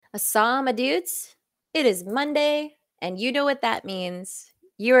Assam, dudes. It is Monday, and you know what that means.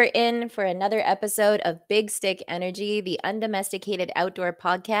 You are in for another episode of Big Stick Energy, the undomesticated outdoor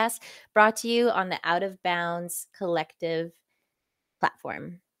podcast brought to you on the Out of Bounds Collective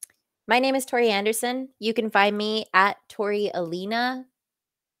platform. My name is Tori Anderson. You can find me at Tori Alina.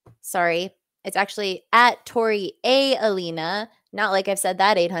 Sorry, it's actually at Tori A. Alina, not like I've said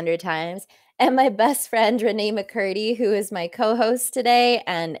that 800 times. And my best friend, Renee McCurdy, who is my co host today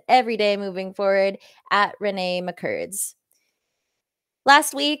and every day moving forward at Renee McCurds.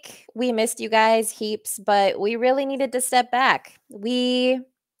 Last week, we missed you guys heaps, but we really needed to step back. We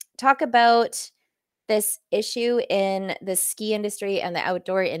talk about this issue in the ski industry and the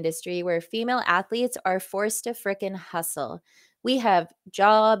outdoor industry where female athletes are forced to frickin' hustle. We have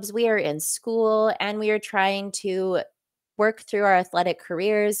jobs, we are in school, and we are trying to work through our athletic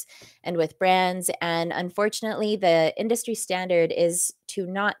careers and with brands. And unfortunately, the industry standard is to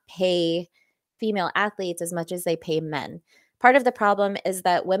not pay female athletes as much as they pay men. Part of the problem is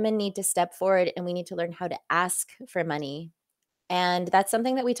that women need to step forward and we need to learn how to ask for money. And that's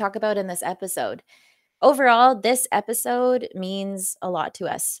something that we talk about in this episode. Overall, this episode means a lot to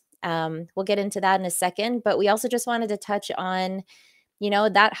us. We'll get into that in a second, but we also just wanted to touch on,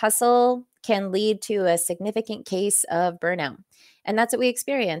 that hustle can lead to a significant case of burnout. And that's what we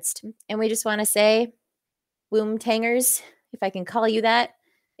experienced. And we just want to say, womb tangers, if I can call you that,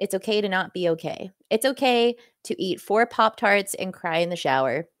 it's okay to not be okay. It's okay to eat 4 Pop-Tarts and cry in the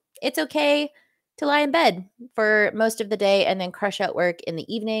shower. It's okay to lie in bed for most of the day and then crush out work in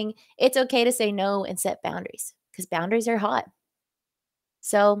the evening. It's okay to say no and set boundaries because boundaries are hot.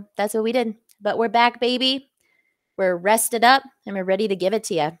 So that's what we did. But we're back, baby. We're rested up and we're ready to give it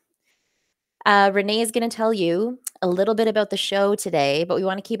to you. Renee is going to tell you a little bit about the show today, but we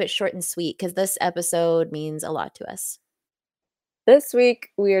want to keep it short and sweet because this episode means a lot to us. This week,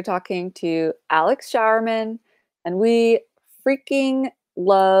 we are talking to Alex Showerman, and we freaking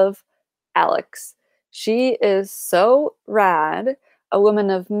love Alex. She is so rad, a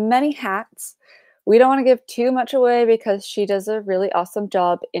woman of many hats. We don't want to give too much away because she does a really awesome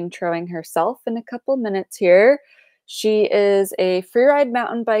job introing herself in a couple minutes here. She is a freeride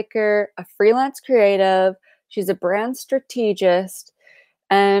mountain biker, a freelance creative. She's a brand strategist.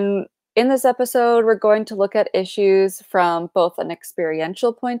 And in this episode, we're going to look at issues from both an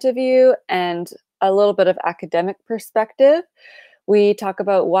experiential point of view and a little bit of academic perspective. We talk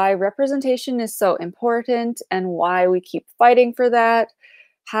about why representation is so important and why we keep fighting for that,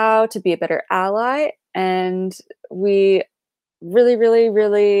 how to be a better ally, and we really, really,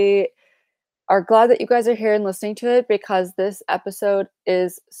 really are glad that you guys are here and listening to it because this episode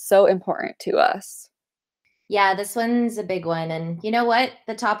is so important to us. Yeah, this one's a big one. And you know what?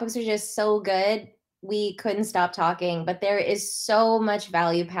 The topics are just so good. We couldn't stop talking, but there is so much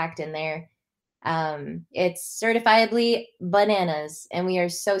value packed in there. It's certifiably bananas. And we are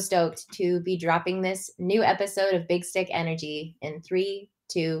so stoked to be dropping this new episode of Big Stick Energy in 3,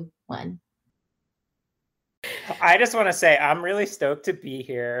 2, 1. I just want to say I'm really stoked to be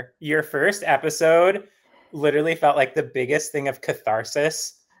here. Your first episode literally felt like the biggest thing of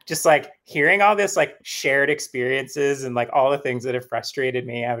catharsis. Just like hearing all this like shared experiences and like all the things that have frustrated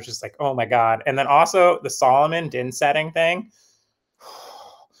me. I was just like, oh my God. And then also the Salomon din setting thing.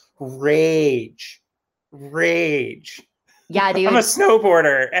 Rage. Yeah, dude. I'm a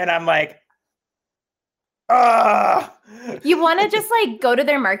snowboarder and I'm like, you want to just like go to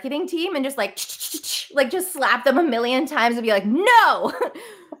their marketing team and just like just slap them a million times and be like, no,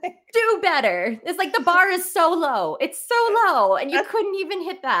 do better. It's like the bar is so low. It's so low. And you couldn't even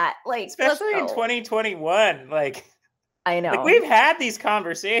hit that. Like, especially in 2021. Like, I know. Like we've had these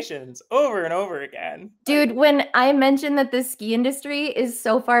conversations over and over again. Dude, when I mentioned that the ski industry is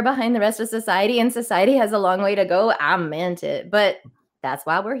so far behind the rest of society and society has a long way to go, I meant it. But that's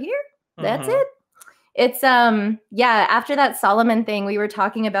why we're here. That's it. It's after that Salomon thing, we were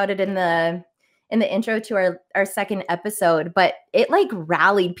talking about it in the intro to our second episode, but it like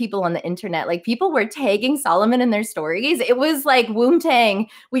rallied people on the internet. Like people were tagging Salomon in their stories. It was like Woomtang,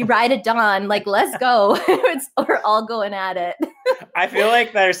 we ride at dawn, like let's go. We're all going at it. I feel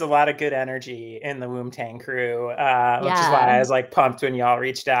like there's a lot of good energy in the Woomtang crew, which is why I was like pumped when y'all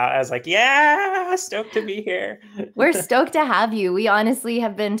reached out. I was like, yeah, stoked to be here. We're stoked to have you. We honestly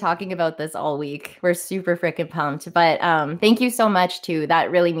have been talking about this all week. We're super freaking pumped, but thank you so much too. That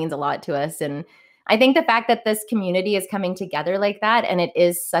really means a lot to us. And I think the fact that this community is coming together like that, and it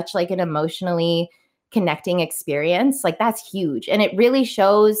is such like an emotionally connecting experience, like that's huge. And it really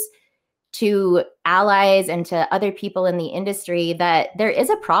shows to allies and to other people in the industry that there is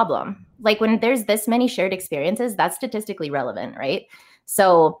a problem. Like when there's this many shared experiences, that's statistically relevant, right?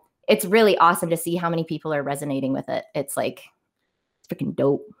 So it's really awesome to see how many people are resonating with it. It's like, it's freaking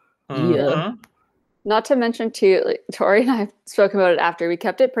dope. Yeah. Not to mention too, like, Tori and I have spoken about it after. We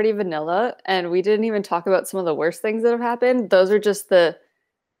kept it pretty vanilla, and we didn't even talk about some of the worst things that have happened. Those are just the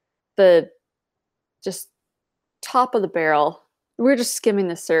just top of the barrel. We're just skimming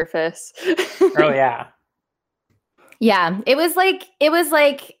the surface. Oh yeah. Yeah. It was like,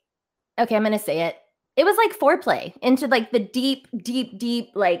 okay, I'm going to say it. It was like foreplay into like the deep, deep,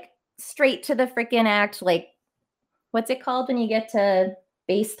 deep, like straight to the freaking act. Like, what's it called when you get to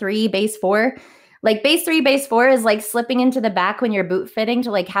base 3, base 4? Like base 3, base 4 is like slipping into the back when you're boot fitting to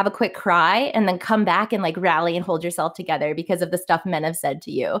like have a quick cry and then come back and like rally and hold yourself together because of the stuff men have said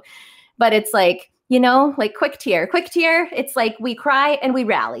to you. But it's like, you know, like quick tier. It's like we cry and we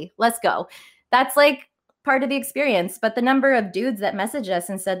rally. Let's go. That's like part of the experience. But the number of dudes that messaged us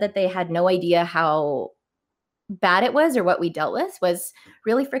and said that they had no idea how bad it was or what we dealt with was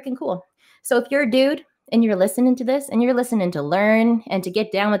really freaking cool. So if you're a dude and you're listening to this and you're listening to learn and to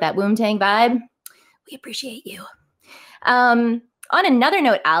get down with that Womb-Tang vibe, we appreciate you. On another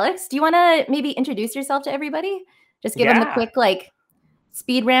note, Alex, do you want to maybe introduce yourself to everybody? Just give them the quick like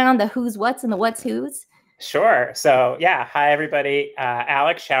speed round, the who's what's and the what's who's. Sure. So yeah, hi everybody.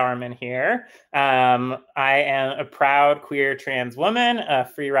 Alex Showerman here. I am a proud queer trans woman, a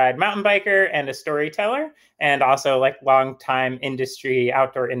free ride mountain biker, and a storyteller, and also like longtime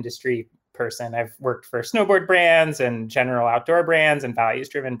outdoor industry person. I've worked for snowboard brands and general outdoor brands and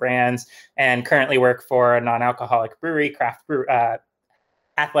values-driven brands, and currently work for a non-alcoholic brewery,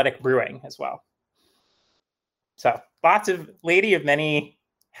 Athletic Brewing as well. So lots of lady of many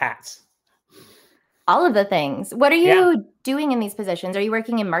hats. All of the things. What are you doing in these positions? Are you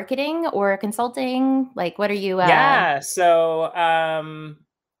working in marketing or consulting? Like, what are you? Yeah. So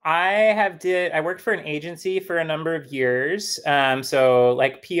I worked for an agency for a number of years. So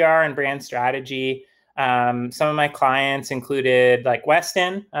like PR and brand strategy. Some of my clients included like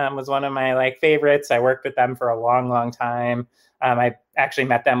Weston was one of my like favorites. I worked with them for a long, long time. I actually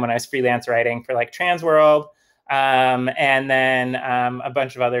met them when I was freelance writing for like Transworld. And then a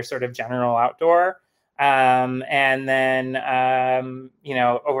bunch of other sort of general outdoor. And then, you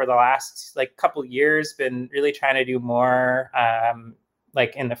know, over the last like couple years, been really trying to do more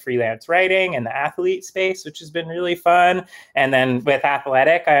like in the freelance writing and the athlete space, which has been really fun. And then with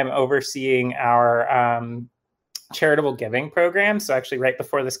Athletic, I'm overseeing our charitable giving program. So actually right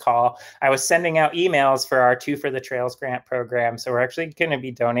before this call, I was sending out emails for our 2 for the Trails grant program. So we're actually going to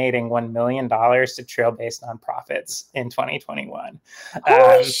be donating $1 million to trail-based nonprofits in 2021.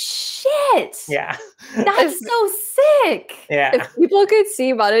 Holy shit. Yeah. That's so sick. Yeah. If people could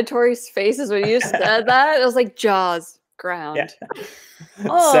see Tori's faces when you said that, it was like jaws ground. Yeah.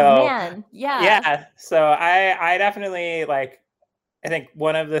 Oh, man. Yeah. Yeah. So I definitely like, I think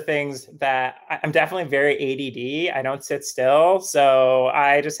one of the things that I'm definitely very ADD. I don't sit still. So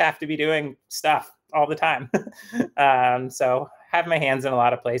I just have to be doing stuff all the time. So have my hands in a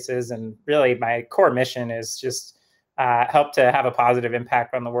lot of places. And really my core mission is just help to have a positive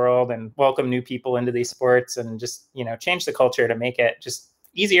impact on the world and welcome new people into these sports and just, you know, change the culture to make it just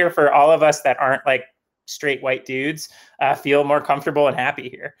easier for all of us that aren't like straight white dudes feel more comfortable and happy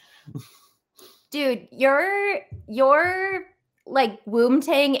here. Dude, you're like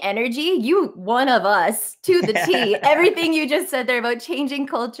Womb-Tang energy, you one of us to the T. Everything you just said there about changing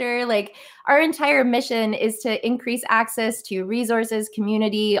culture, like our entire mission is to increase access to resources,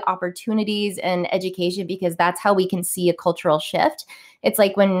 community, opportunities, and education, because that's how we can see a cultural shift. It's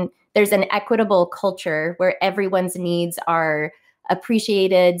like when there's an equitable culture where everyone's needs are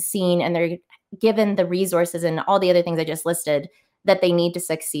appreciated, seen, and they're given the resources and all the other things I just listed that they need to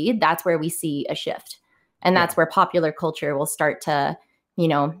succeed, that's where we see a shift. And that's where popular culture will start to, you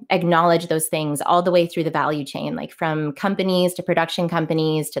know, acknowledge those things all the way through the value chain, like from companies to production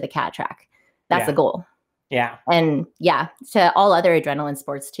companies to the cat track. That's the goal. Yeah. And to all other adrenaline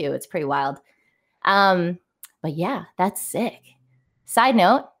sports too. It's pretty wild. But yeah, that's sick. Side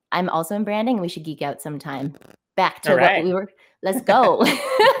note, I'm also in branding and we should geek out sometime. Back to what we were. Let's go.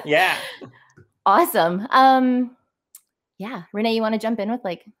 Yeah. Awesome. Yeah. Renee, you want to jump in with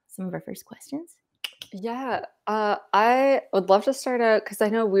like some of our first questions? Yeah, I would love to start out because I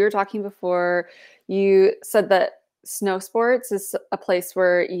know we were talking before. You said that snow sports is a place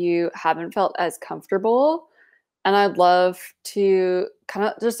where you haven't felt as comfortable. And I'd love to kind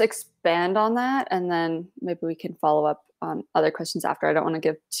of just expand on that. And then maybe we can follow up on other questions after. I don't want to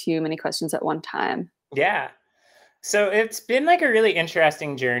give too many questions at one time. Yeah. So it's been like a really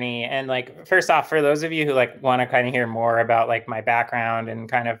interesting journey. And like, first off, for those of you who like want to kind of hear more about like my background and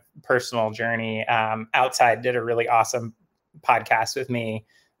kind of personal journey, Outside did a really awesome podcast with me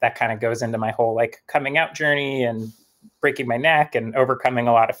that kind of goes into my whole like coming out journey and breaking my neck and overcoming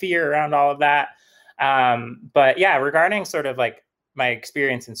a lot of fear around all of that. But yeah, regarding sort of like my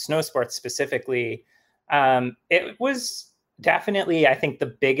experience in snow sports specifically, it was definitely, I think,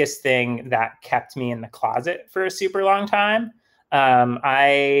 the biggest thing that kept me in the closet for a super long time.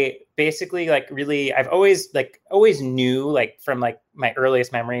 I basically like really, I've always knew like from like my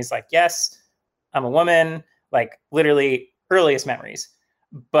earliest memories, like, yes, I'm a woman, like literally earliest memories.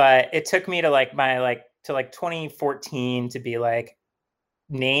 But it took me to like my like to like 2014 to be like,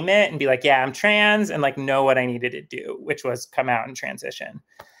 name it and be like, yeah, I'm trans, and like know what I needed to do, which was come out and transition.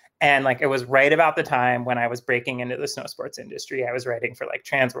 And like it was right about the time when I was breaking into the snow sports industry. I was writing for like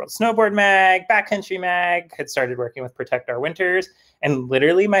Trans World Snowboard Mag, Backcountry Mag, had started working with Protect Our Winters. And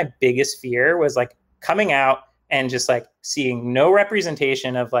literally my biggest fear was like coming out and just like seeing no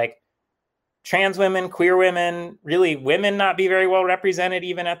representation of like trans women, queer women, really women not be very well represented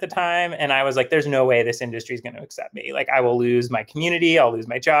even at the time. And I was like, there's no way this industry is going to accept me. Like I will lose my community. I'll lose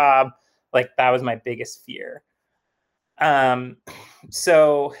my job. Like that was my biggest fear.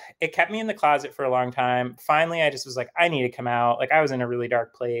 So it kept me in the closet for a long time. Finally, I just was like, I need to come out. Like I was in a really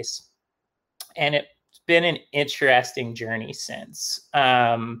dark place, and it's been an interesting journey since.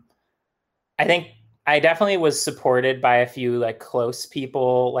 I think I definitely was supported by a few like close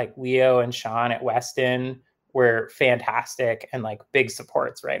people, like Leo and Sean at Weston were fantastic and like big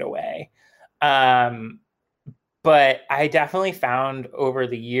supports right away. But I definitely found over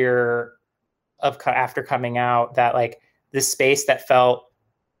the year of after coming out that like this space that felt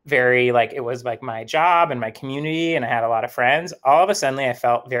very like it was like my job and my community and I had a lot of friends, all of a sudden I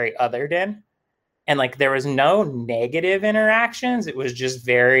felt very othered in. And like there was no negative interactions. It was just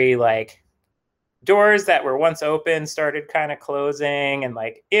very like doors that were once open started kind of closing, and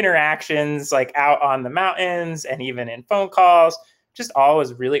like interactions like out on the mountains and even in phone calls, just all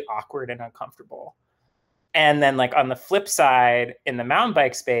was really awkward and uncomfortable. And then like on the flip side, in the mountain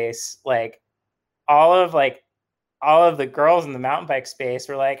bike space, like all of the girls in the mountain bike space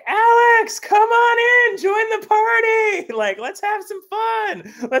were like, Alex, come on in, join the party. Like, let's have some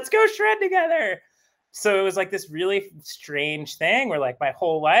fun. Let's go shred together. So it was like this really strange thing where like my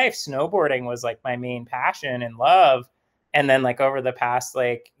whole life snowboarding was like my main passion and love. And then like over the past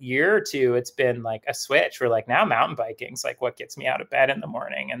like year or two, it's been like a switch where like now mountain biking's like what gets me out of bed in the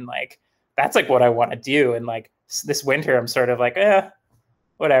morning. And like, that's like what I want to do. And like this winter, I'm sort of like,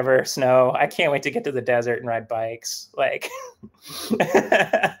 whatever, snow. I can't wait to get to the desert and ride bikes. Like,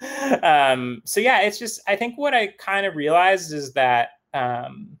 so yeah, it's just, I think what I kind of realized is that,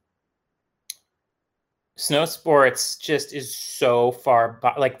 snow sports just is so far,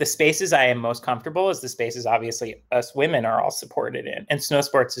 like the spaces I am most comfortable is the spaces obviously us women are all supported in, and snow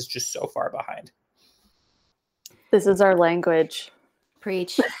sports is just so far behind. This is our language.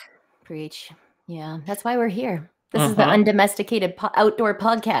 Preach. Preach. Yeah, that's why we're here. This is the undomesticated outdoor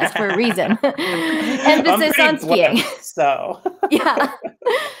podcast for a reason. Emphasis on skiing. So yeah.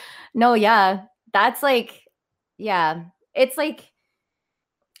 No, yeah. That's like, yeah. It's like,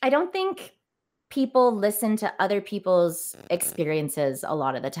 I don't think people listen to other people's experiences a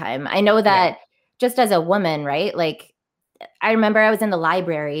lot of the time. I know that just as a woman, right? Like, I remember I was in the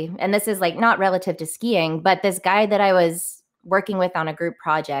library, and this is like not relative to skiing, but this guy that I was working with on a group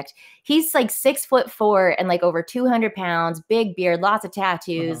project, he's like 6'4" and like over 200 pounds, big beard, lots of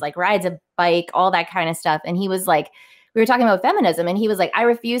tattoos, like rides a bike, all that kind of stuff. And he was like, we were talking about feminism, and he was like, I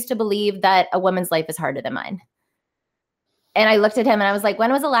refuse to believe that a woman's life is harder than mine. And I looked at him and I was like,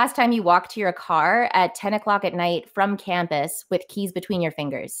 when was the last time you walked to your car at 10 o'clock at night from campus with keys between your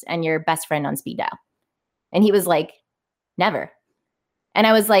fingers and your best friend on speed dial? And he was like, never. And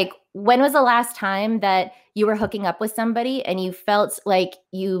I was like, when was the last time that you were hooking up with somebody and you felt like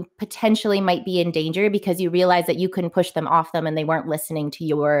you potentially might be in danger because you realized that you couldn't push them off them and they weren't listening to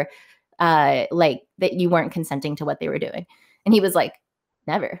your, like that you weren't consenting to what they were doing? And he was like,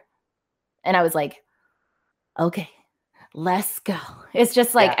 never. And I was like, okay, let's go. It's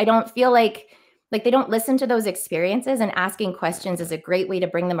just like, I don't feel like they don't listen to those experiences, and asking questions is a great way to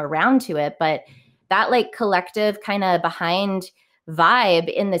bring them around to it. But that like collective kind of behind vibe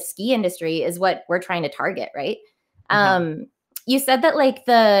in the ski industry is what we're trying to target, right? You said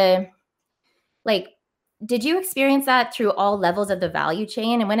that did you experience that through all levels of the value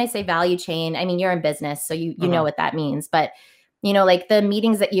chain? And when I say value chain, I mean, you're in business, so you know what that means. But, you know, like the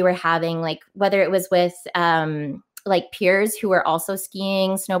meetings that you were having, like whether it was with like peers who were also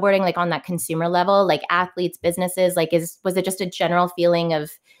skiing, snowboarding, like on that consumer level, like athletes, businesses, like was it just a general feeling of,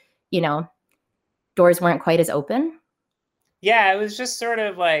 you know, doors weren't quite as open? Yeah, it was just sort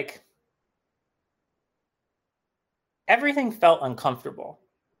of like, everything felt uncomfortable.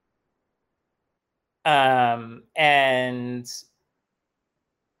 And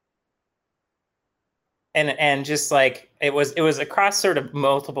just like it was across sort of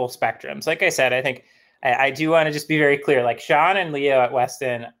multiple spectrums. Like I said, I think I do want to just be very clear. Like Sean and Leo at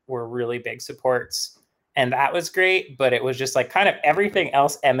Weston were really big supports, and that was great. But it was just like kind of everything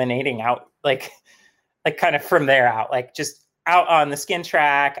else emanating out, like kind of from there out, like just out on the skin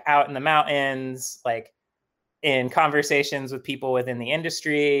track, out in the mountains, like in conversations with people within the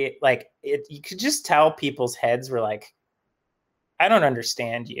industry. Like you could just tell people's heads were like, I don't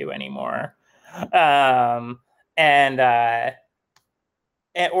understand you anymore.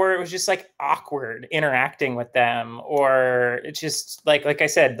 Or it was just like awkward interacting with them, or it's just like I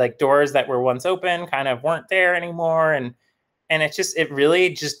said, like doors that were once open kind of weren't there anymore. And it really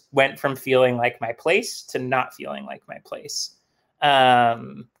just went from feeling like my place to not feeling like my place.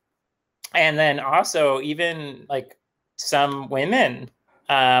 And then also even like some women,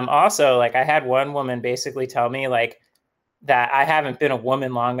 also like I had one woman basically tell me like that I haven't been a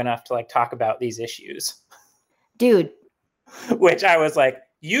woman long enough to like talk about these issues. Dude. Which I was like,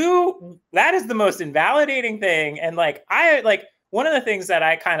 that is the most invalidating thing. And like, one of the things that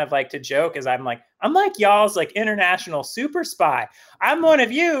I kind of like to joke is I'm like y'all's like international super spy. I'm one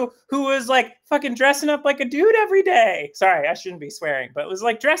of you who was like fucking dressing up like a dude every day. Sorry, I shouldn't be swearing, but it was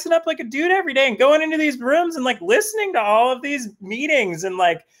like dressing up like a dude every day and going into these rooms and like listening to all of these meetings and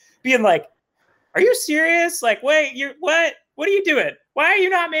like being like, are you serious? Like, wait, what are you doing? Why are you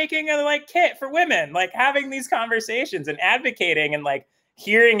not making a like kit for women? Like having these conversations and advocating and like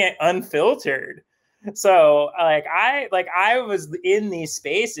hearing it unfiltered. So I was in these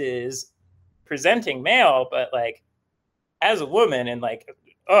spaces presenting male, but like as a woman, and like,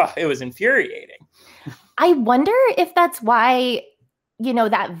 it was infuriating. I wonder if that's why,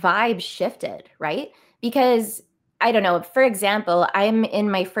 that vibe shifted, right? Because I don't know, for example, I'm in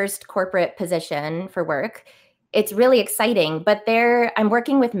my first corporate position for work. It's really exciting, but I'm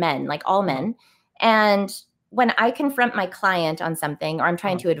working with men, like all men. And when I confront my client on something or I'm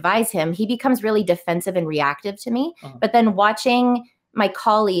trying to advise him, he becomes really defensive and reactive to me. But then watching my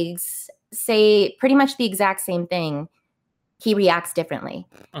colleagues say pretty much the exact same thing, he reacts differently.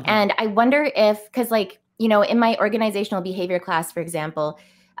 And I wonder if, because like, in my organizational behavior class, for example,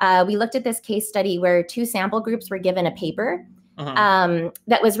 we looked at this case study where 2 sample groups were given a paper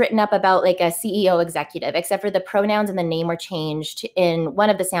that was written up about like a CEO executive, except for the pronouns and the name were changed in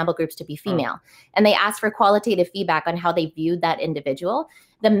one of the sample groups to be female. And they asked for qualitative feedback on how they viewed that individual.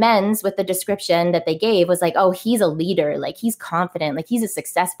 The men's, with the description that they gave, was like, oh, he's a leader, like he's confident, like he's a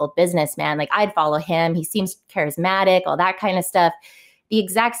successful businessman, like I'd follow him, he seems charismatic, all that kind of stuff. The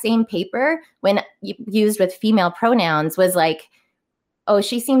exact same paper, when used with female pronouns, was like, oh,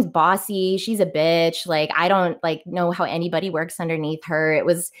 she seems bossy, she's a bitch, like I don't like know how anybody works underneath her. It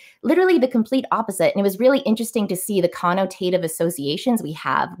was literally the complete opposite. And it was really interesting to see the connotative associations we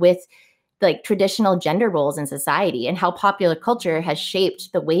have with like traditional gender roles in society and how popular culture has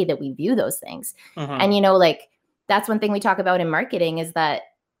shaped the way that we view those things. And like that's one thing we talk about in marketing, is that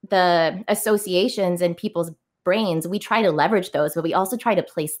the associations in people's brains, we try to leverage those, but we also try to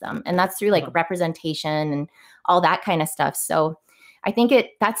place them, and that's through like representation and all that kind of stuff. So I think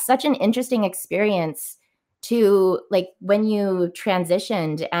that's such an interesting experience to like when you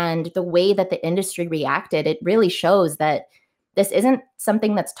transitioned, and the way that the industry reacted, it really shows that this isn't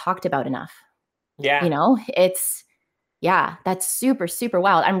something that's talked about enough. Yeah. That's super, super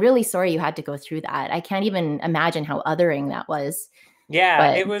wild. I'm really sorry you had to go through that. I can't even imagine how othering that was.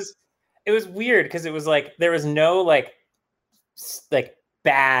 Yeah, it was weird because it was like there was no like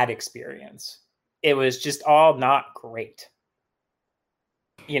bad experience. It was just all not great.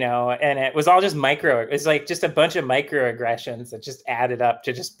 And it was all just it's like just a bunch of microaggressions that just added up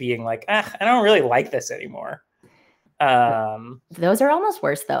to just being like, I don't really like this anymore. Those are almost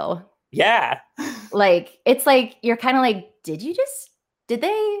worse though. Yeah. Like, it's like, you're kind of like, did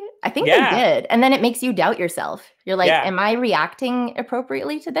they? I think they did. And then it makes you doubt yourself. You're like, am I reacting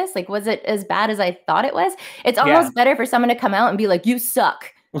appropriately to this? Like, was it as bad as I thought it was? It's almost better for someone to come out and be like, you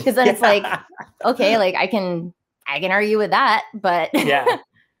suck. Because then it's like, okay, like I can argue with that, but yeah.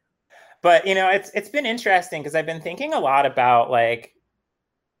 But it's been interesting because I've been thinking a lot about like,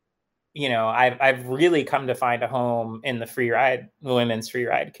 I've really come to find a home in the women's free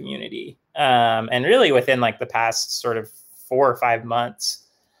ride community, and really within like the past sort of 4 or 5 months,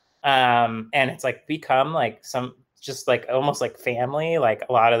 and it's like become like some just like almost like family. Like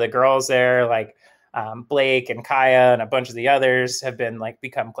a lot of the girls there, like Blake and Kaya and a bunch of the others have been like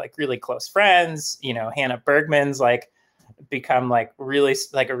become like really close friends. Hannah Bergman's like become like really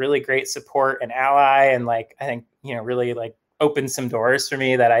like a really great support and ally. And like, I think, you know, really like opened some doors for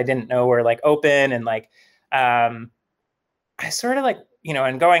me that I didn't know were like open. And like, I sort of like, you know,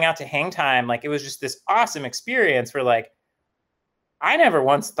 and going out to Hang Time, like it was just this awesome experience where like, I never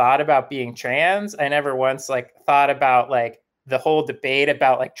once thought about being trans. I never once like thought about like the whole debate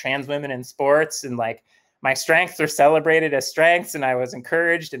about like trans women in sports, and like my strengths were celebrated as strengths, and I was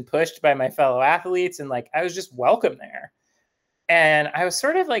encouraged and pushed by my fellow athletes, and like I was just welcome there. And I was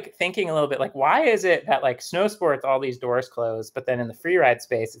sort of like thinking a little bit like, why is it that like snow sports, all these doors close, but then in the free ride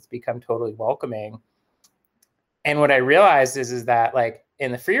space, it's become totally welcoming? And what I realized is that like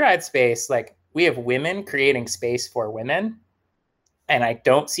in the free ride space, like we have women creating space for women. And I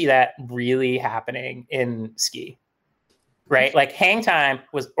don't see that really happening in ski, right? Like Hang Time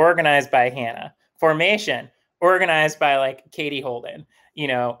was organized by Hannah. Formation, organized by like Katie Holden. You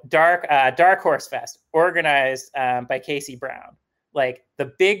know, Dark Horse Fest, organized by Casey Brown. Like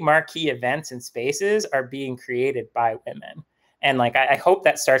the big marquee events and spaces are being created by women. And like, I hope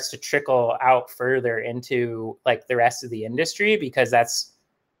that starts to trickle out further into like the rest of the industry, because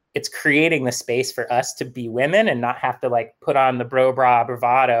it's creating the space for us to be women and not have to like put on the bra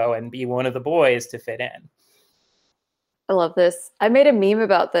bravado and be one of the boys to fit in. I love this. I made a meme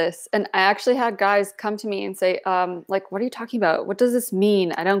about this, and I actually had guys come to me and say, like, what are you talking about? What does this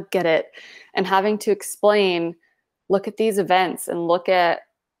mean? I don't get it. And having to explain, look at these events and look at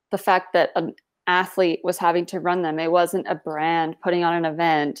the fact that an athlete was having to run them. It wasn't a brand putting on an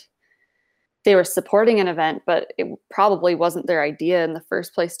event. They were supporting an event, but it probably wasn't their idea in the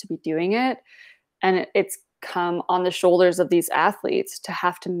first place to be doing it. And it's come on the shoulders of these athletes to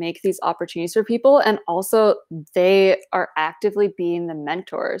have to make these opportunities for people. And also they are actively being the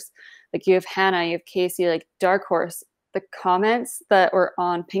mentors. Like you have Hannah, you have Casey, like Dark Horse. The comments that were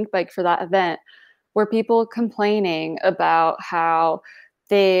on Pinkbike for that event were people complaining about how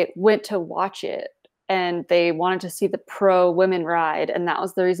they went to watch it and they wanted to see the pro women ride. And that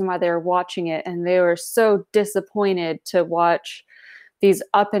was the reason why they were watching it. And they were so disappointed to watch these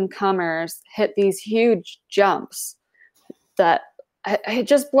up and comers hit these huge jumps that it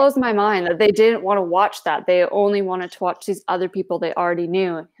just blows my mind that they didn't want to watch that. They only wanted to watch these other people they already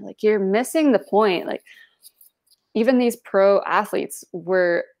knew. And like, you're missing the point. Like even these pro athletes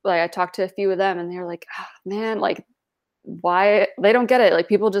were like, I talked to a few of them and they're like, oh, man, like why they don't get it. Like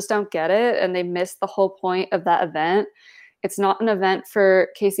people just don't get it. And they miss the whole point of that event. It's not an event for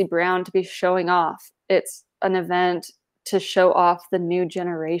Casey Brown to be showing off. It's an event to show off the new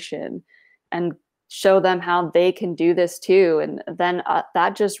generation and show them how they can do this too. And then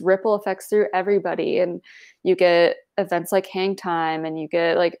that just ripple effects through everybody. And you get events like Hang Time, and you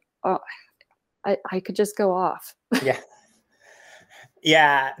get like, oh, I could just go off. Yeah.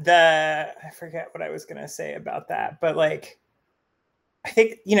 Yeah. I forget what I was going to say about that, but like, I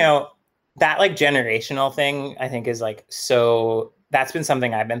think, you know, that like generational thing, I think is like, so that's been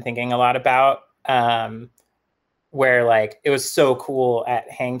something I've been thinking a lot about. Where like it was so cool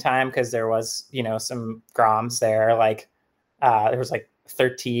at Hang Time because there was, you know, some groms there. Like there was like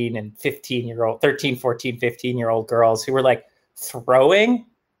 13, 14, 15-year-old girls who were like throwing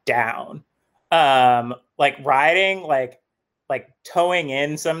down, like riding, like towing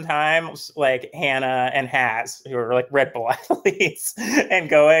in sometimes like Hannah and Haz, who are like Red Bull athletes, and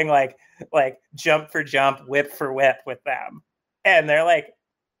going like jump for jump, whip for whip with them. And they're like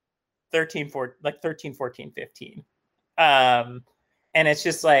 13, 14, 15. And it's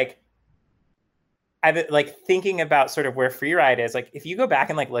just like, I've been like thinking about sort of where freeride is. Like, if you go back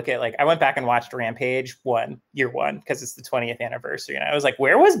and like look at, like, I went back and watched Rampage year one, because it's the 20th anniversary. And I was like,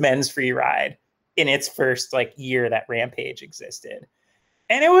 where was men's freeride in its first like year that Rampage existed?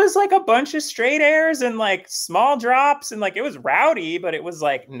 And it was like a bunch of straight airs and like small drops, and like it was rowdy, but it was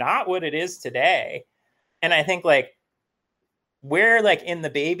like not what it is today. And I think like we're like in the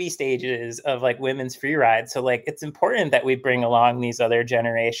baby stages of like women's free ride. So like, it's important that we bring along these other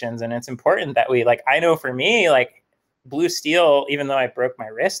generations. And it's important that we, like, I know for me, like Blue Steel, even though I broke my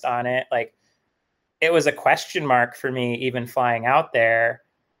wrist on it, like it was a question mark for me, even flying out there.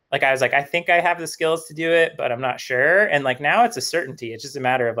 Like, I was like, I think I have the skills to do it, but I'm not sure. And like, now it's a certainty. It's just a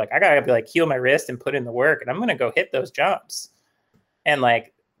matter of like, I gotta be like, heal my wrist and put in the work, and I'm going to go hit those jumps. And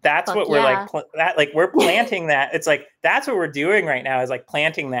like, that's what we're like, we're planting that. It's like, that's what we're doing right now, is like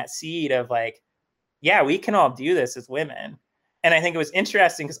planting that seed of like, yeah, we can all do this as women. And I think it was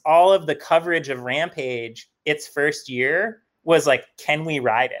interesting because all of the coverage of Rampage, its first year, was like, can we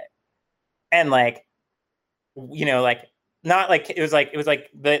ride it? And like, you know, like, not like, it was like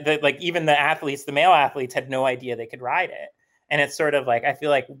the like, even the athletes, the male athletes, had no idea they could ride it. And it's sort of like, I feel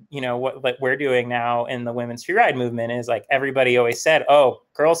like, you know, what we're doing now in the women's free ride movement is like, everybody always said, oh,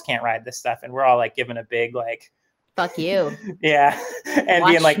 girls can't ride this stuff. And we're all like giving a big, like, fuck you. Yeah. And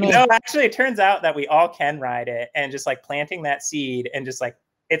Watch being like, me. no, actually it turns out that we all can ride it, and just like planting that seed, and just like,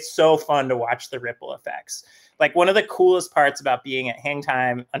 it's so fun to watch the ripple effects. Like one of the coolest parts about being at Hang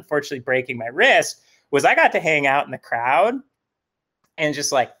Time, unfortunately breaking my wrist, was I got to hang out in the crowd and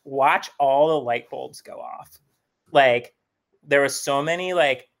just like watch all the light bulbs go off. Like there was so many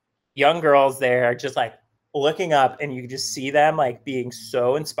like young girls there just like looking up, and you just see them like being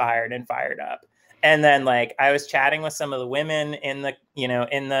so inspired and fired up. And then like I was chatting with some of the women in the, you know,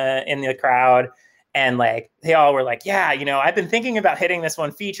 in the crowd, and like they all were like, yeah, you know, I've been thinking about hitting this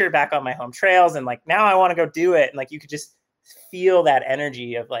one feature back on my home trails, and like now I want to go do it. And like you could just feel that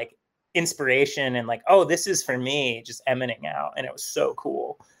energy of like inspiration and like, oh, this is for me, just emanating out. And it was so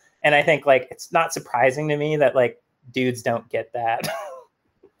cool. And I think like it's not surprising to me that like dudes don't get that.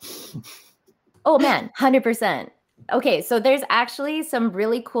 Oh man, 100%. Okay, so there's actually some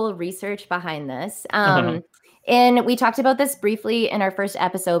really cool research behind this. And we talked about this briefly in our first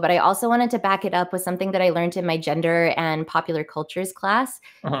episode, but I also wanted to back it up with something that I learned in my gender and popular cultures class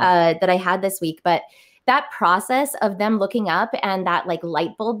that I had this week. But that process of them looking up and that like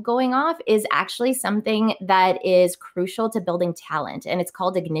light bulb going off is actually something that is crucial to building talent. And it's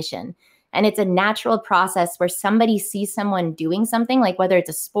called ignition. And it's a natural process where somebody sees someone doing something, like whether it's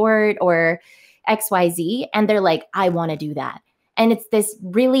a sport or XYZ, and they're like, I want to do that. And it's this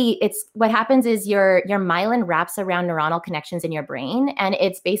really, it's what happens is your myelin wraps around neuronal connections in your brain. And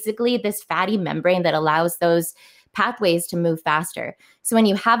it's basically this fatty membrane that allows those pathways to move faster. So when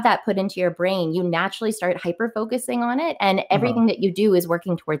you have that put into your brain, you naturally start hyper focusing on it, and everything that you do is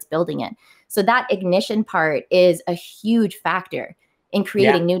working towards building it. So that ignition part is a huge factor in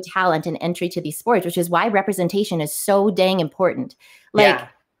creating new talent and entry to these sports, which is why representation is so dang important. Like,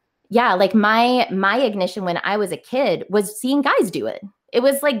 like my ignition when I was a kid was seeing guys do it. It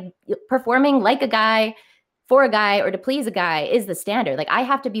was like performing like a guy for a guy or to please a guy is the standard. Like I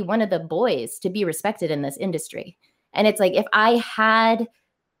have to be one of the boys to be respected in this industry. And it's like, if I had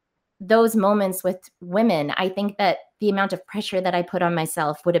those moments with women, I think that the amount of pressure that I put on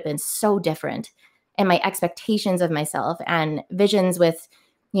myself would have been so different. And my expectations of myself and visions with,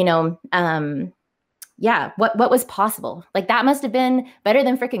 you know, what was possible. Like that must have been better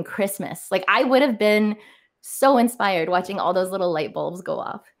than freaking Christmas. Like I would have been so inspired watching all those little light bulbs go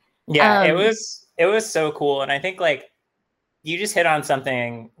off. Yeah, it was so cool. And I think like you just hit on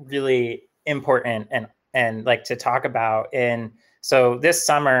something really important and like to talk about. And so this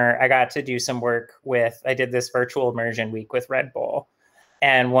summer I got to do some work I did this virtual immersion week with Red Bull.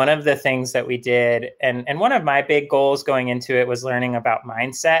 And one of the things that we did, and one of my big goals going into it was learning about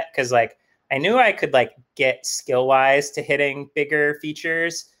mindset. Cause like I knew I could like get skill wise to hitting bigger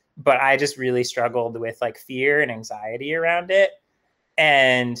features, but I just really struggled with like fear and anxiety around it.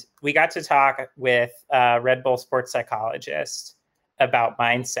 And we got to talk with a Red Bull sports psychologist about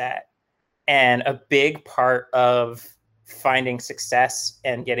mindset. And a big part of finding success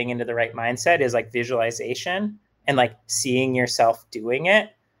and getting into the right mindset is like visualization and like seeing yourself doing it.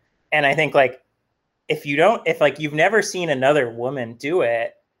 And I think like, if like you've never seen another woman do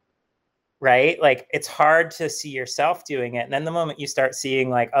it, right? Like it's hard to see yourself doing it. And then the moment you start seeing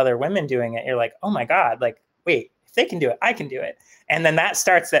like other women doing it, you're like, oh my God, like, wait, if they can do it, I can do it. And then that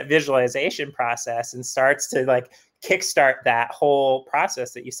starts that visualization process and starts to like kickstart that whole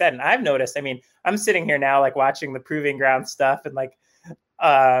process that you said. And I've noticed, I mean, I'm sitting here now, like watching the Proving Ground stuff and like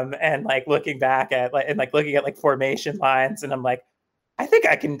looking back at looking at like formation lines. And I'm like, I think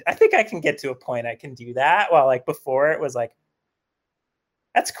I can get to a point I can do that. While like before it was like,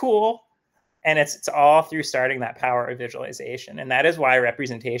 that's cool. And it's all through starting that power of visualization. And that is why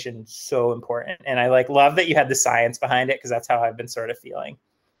representation is so important. And I like love that you had the science behind it, because that's how I've been sort of feeling.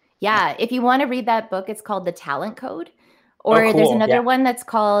 Yeah. If you want to read that book, it's called The Talent Code. Or there's another one that's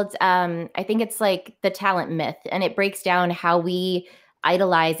called, I think it's like The Talent Myth. And it breaks down how we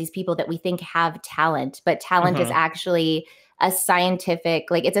idolize these people that we think have talent. But talent is actually a scientific,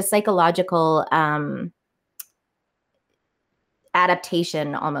 like it's a psychological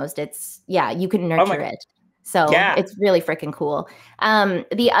adaptation almost. It's you can nurture it. So it's really freaking cool.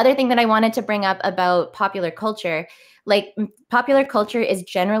 The other thing that I wanted to bring up about popular culture, like popular culture is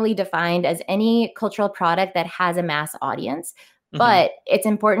generally defined as any cultural product that has a mass audience, but it's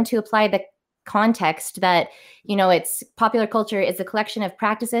important to apply the context that, it's popular culture is a collection of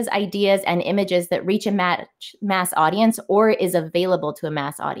practices, ideas, and images that reach a mass audience or is available to a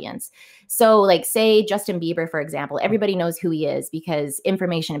mass audience. So like say Justin Bieber, for example, everybody knows who he is because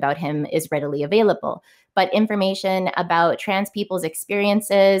information about him is readily available. But information about trans people's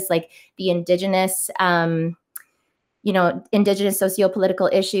experiences, like the indigenous socio-political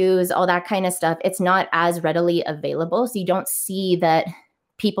issues, all that kind of stuff, it's not as readily available. So you don't see that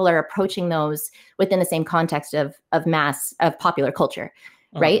people are approaching those within the same context of popular culture,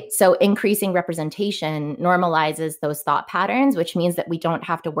 right? So increasing representation normalizes those thought patterns, which means that we don't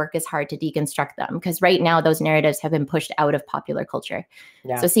have to work as hard to deconstruct them, because right now those narratives have been pushed out of popular culture.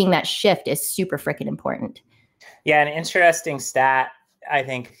 Yeah. So seeing that shift is super freaking important. Yeah, an interesting stat, I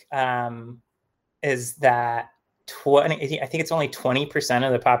think, is that I think it's only 20%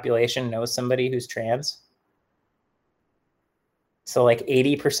 of the population knows somebody who's trans. So like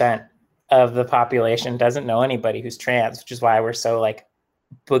 80% of the population doesn't know anybody who's trans, which is why we're so like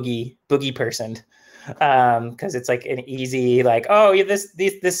boogie personed. Because it's like an easy, like, oh,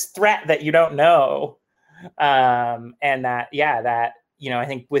 this threat that you don't know. And that, I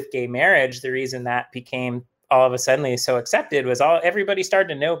think with gay marriage, the reason that became all of a sudden so accepted was everybody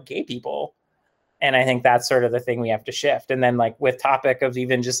started to know gay people. And I think that's sort of the thing we have to shift. And then like with topic of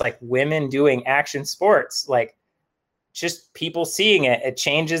even just like women doing action sports, like just people seeing it, it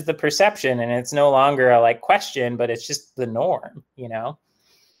changes the perception, and it's no longer a like question, but it's just the norm, Yeah,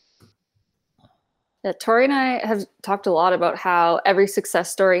 Tori and I have talked a lot about how every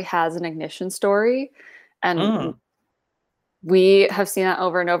success story has an ignition story. And we have seen that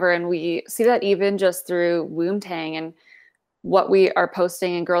over and over. And we see that even just through Woomtang and what we are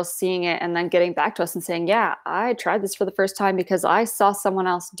posting and girls seeing it and then getting back to us and saying, yeah, I tried this for the first time because I saw someone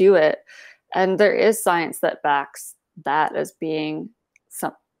else do it. And there is science that backs that as being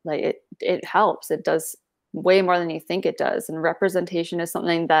like it helps. It does way more than you think it does. And representation is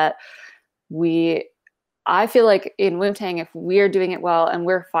something that I feel like in Woomtang, if we're doing it well and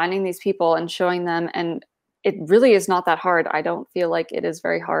we're finding these people and showing them, and it really is not that hard. I don't feel like it is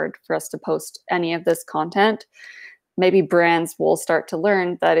very hard for us to post any of this content. Maybe brands will start to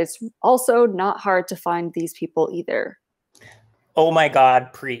learn that it's also not hard to find these people either. Oh my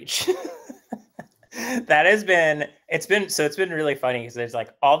God, preach. It's been really funny because there's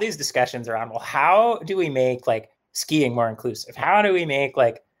like all these discussions around, well, how do we make like skiing more inclusive? How do we make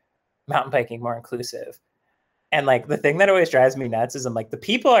like mountain biking more inclusive? And like the thing that always drives me nuts is I'm like, the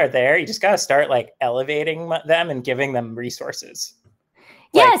people are there. You just got to start like elevating them and giving them resources.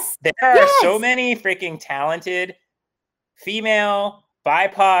 Yes. Like, there are so many freaking talented female,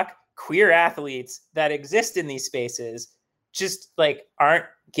 BIPOC, queer athletes that exist in these spaces, just like aren't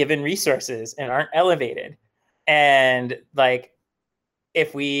given resources and aren't elevated. And like,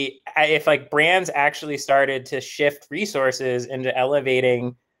 if like brands actually started to shift resources into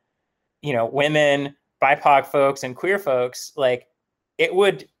elevating, women, BIPOC folks and queer folks, like it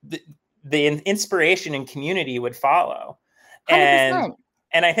would, the inspiration and community would follow. 100%.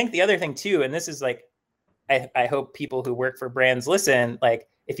 And I think the other thing too, and this is like, I hope people who work for brands listen, like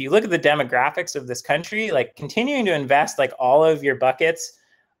if you look at the demographics of this country, like continuing to invest like all of your buckets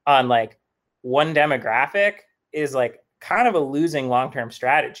on like one demographic is like kind of a losing long-term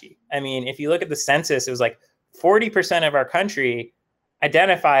strategy. I mean, if you look at the census, it was like 40% of our country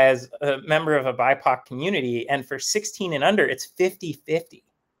identify as a member of a BIPOC community. And for 16 and under, it's 50-50.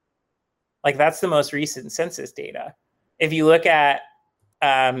 Like that's the most recent census data. If you look at,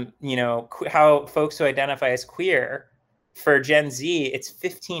 how folks who identify as queer for Gen Z, it's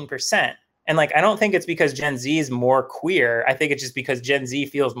 15%. And like, I don't think it's because Gen Z is more queer. I think it's just because Gen Z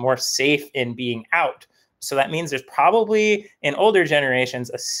feels more safe in being out. So that means there's probably in older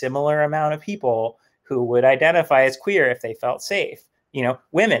generations, a similar amount of people who would identify as queer if they felt safe.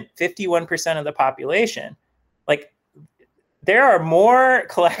 Women, 51% of the population. Like there are more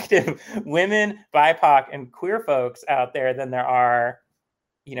collective women, BIPOC, and queer folks out there than there are,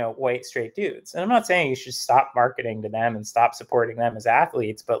 white straight dudes. And I'm not saying you should stop marketing to them and stop supporting them as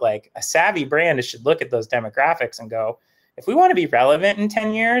athletes, but like a savvy brand should look at those demographics and go, if we want to be relevant in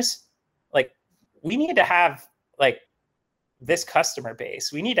 10 years, like we need to have like this customer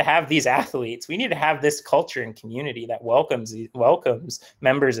base. We need to have these athletes. We need to have this culture and community that welcomes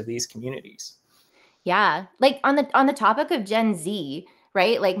members of these communities. Yeah. Like on the topic of Gen Z,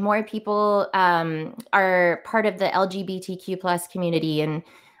 right? Like more people are part of the LGBTQ plus community and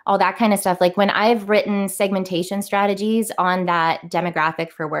all that kind of stuff. Like when I've written segmentation strategies on that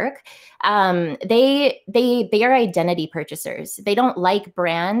demographic for work, they are identity purchasers. They don't like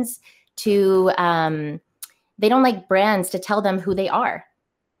brands to tell them who they are.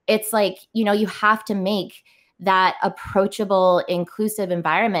 it's like, you know, you have to make that approachable, inclusive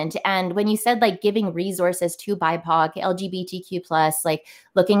environment. And when you said like giving resources to BIPOC, LGBTQ plus, like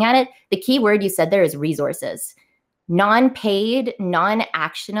looking at it, the key word you said there is resources. Non-paid,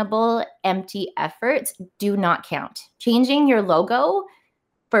 non-actionable, empty efforts do not count. Changing your logo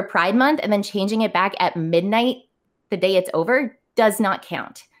for Pride Month and then changing it back at midnight the day it's over does not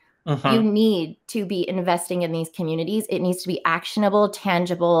count. You need to be investing in these communities. It needs to be actionable,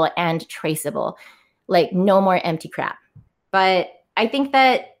 tangible, and traceable. Like no more empty crap. But I think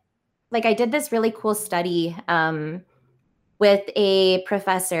that like I did this really cool study with a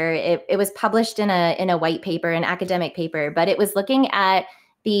professor. It was published in a white paper, an academic paper, but it was looking at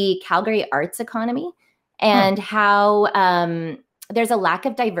the Calgary arts economy and how there's a lack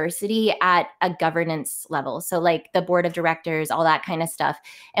of diversity at a governance level. So like the board of directors, all that kind of stuff.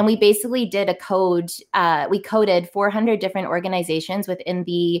 And we basically did a code. We coded 400 different organizations within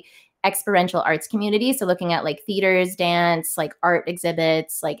the experiential arts community. So looking at like theaters, dance, like art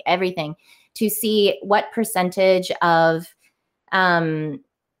exhibits, like everything, to see what percentage of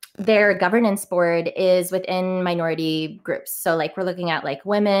their governance board is within minority groups. So like we're looking at like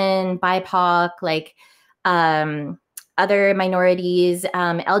women, BIPOC, like other minorities.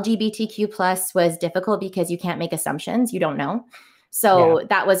 LGBTQ plus was difficult because you can't make assumptions. You don't know. So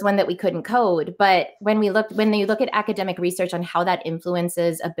that was one that we couldn't code. But when you look at academic research on how that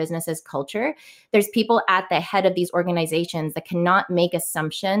influences a business's culture, there's people at the head of these organizations that cannot make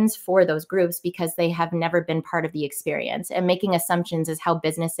assumptions for those groups because they have never been part of the experience. And making assumptions is how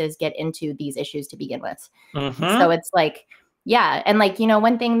businesses get into these issues to begin with. So it's like, yeah. And like, you know,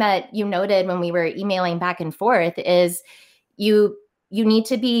 one thing that you noted when we were emailing back and forth is you need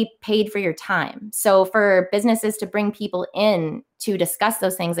to be paid for your time. So for businesses to bring people in to discuss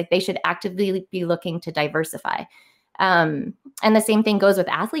those things, like they should actively be looking to diversify. And the same thing goes with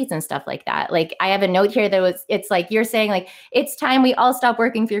athletes and stuff like that. Like I have a note here it's like, you're saying like, it's time we all stop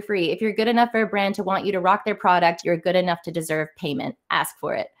working for free. If you're good enough for a brand to want you to rock their product, you're good enough to deserve payment. Ask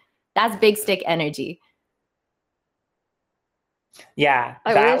for it. That's big stick energy. Yeah,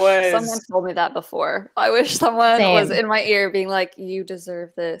 I wish someone told me that before. I wish someone was in my ear being like, you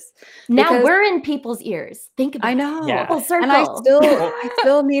deserve this. Now we're in people's ears. Think about it. I know. Yeah. Full circle. And I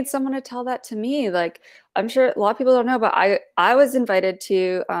still need someone to tell that to me. Like, I'm sure a lot of people don't know, but I was invited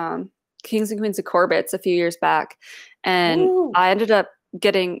to Kings and Queens of Corbett's a few years back. And I ended up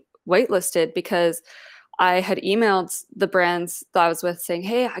getting waitlisted because I had emailed the brands that I was with saying,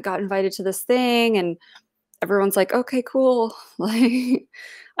 hey, I got invited to this thing. And everyone's like, okay, cool. Like,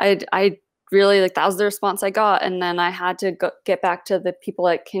 I really like, that was the response I got. And then I had to get back to the people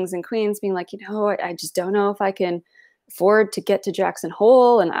at Kings and Queens being like, you know, I just don't know if I can afford to get to Jackson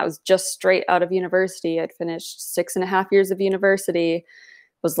Hole. And I was just straight out of university. I'd finished 6.5 years of university,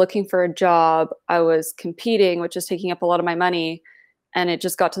 was looking for a job. I was competing, which is taking up a lot of my money. And it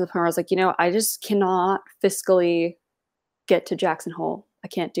just got to the point where I was like, you know, I just cannot fiscally get to Jackson Hole. I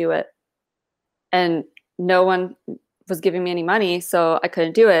can't do it. And no one was giving me any money, so I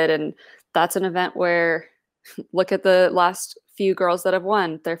couldn't do it. And that's an event where, look at the last few girls that have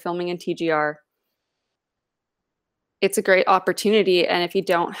won. They're filming in TGR. It's a great opportunity. And if you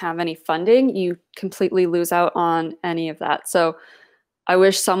don't have any funding, you completely lose out on any of that. So I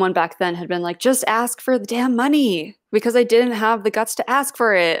wish someone back then had been like, just ask for the damn money, because I didn't have the guts to ask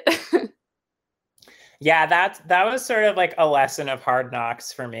for it. Yeah, that was sort of like a lesson of hard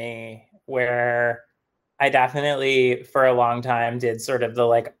knocks for me, where I definitely for a long time did sort of the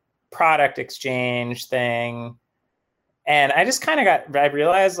like product exchange thing. And I just kind of I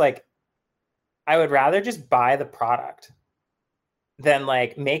realized like I would rather just buy the product than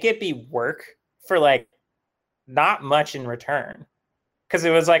like make it be work for like not much in return. Because it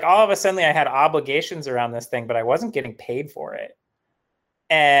was like all of a sudden I had obligations around this thing, but I wasn't getting paid for it.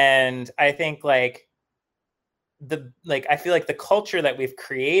 And I think like I feel like the culture that we've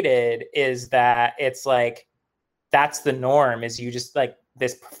created is that it's like, that's the norm, is you just like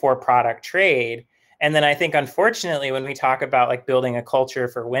this for product trade. And then I think, unfortunately, when we talk about like building a culture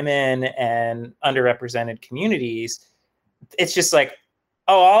for women and underrepresented communities, it's just like,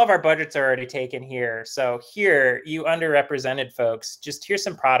 oh, all of our budgets are already taken here. So here, you underrepresented folks, just here's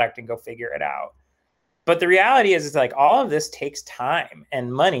some product and go figure it out. But the reality is like all of this takes time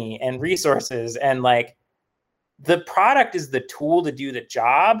and money and resources, and like, the product is the tool to do the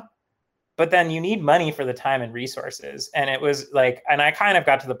job, but then you need money for the time and resources. And it was like, and I kind of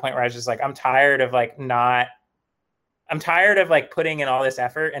got to the point where I was just like, I'm tired of like putting in all this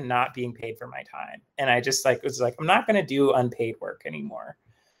effort and not being paid for my time. And I just like, was like, I'm not going to do unpaid work anymore.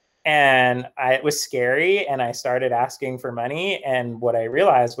 And it was scary, and I started asking for money, and what I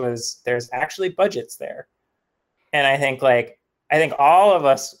realized was there's actually budgets there. And I think all of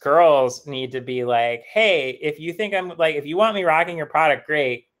us girls need to be like, hey, if you think I'm like, if you want me rocking your product,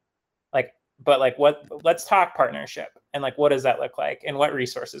 great. Like, but like, let's talk partnership, and like, what does that look like, and what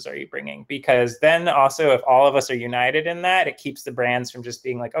resources are you bringing? Because then also, if all of us are united in that, it keeps the brands from just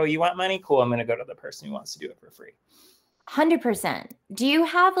being like, oh, you want money? Cool. I'm going to go to the person who wants to do it for free. 100%. Do you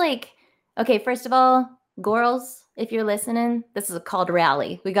have like, okay, first of all, girls, if you're listening, this is a call to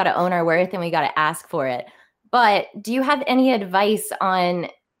rally. We got to own our worth and we got to ask for it. But do you have any advice on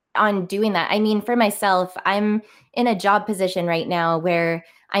doing that? I mean, for myself, I'm in a job position right now where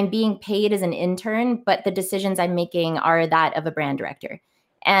I'm being paid as an intern, but the decisions I'm making are that of a brand director.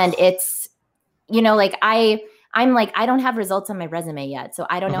 And it's, like I'm like, I don't have results on my resume yet. So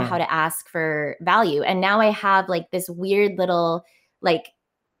I don't know how to ask for value. And now I have like this weird little, like,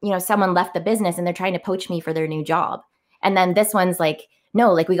 someone left the business and they're trying to poach me for their new job. And then this one's like,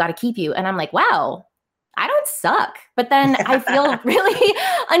 no, like we got to keep you. And I'm like, wow, I don't suck. But then I feel really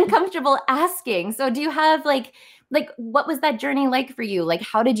uncomfortable asking. So do you have like, what was that journey like for you? Like,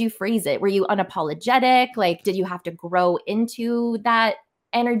 how did you phrase it? Were you unapologetic? Like, did you have to grow into that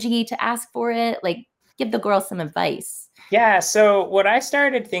energy to ask for it? Like, give the girls some advice. Yeah. So what I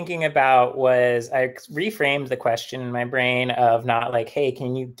started thinking about was I reframed the question in my brain of not like, hey,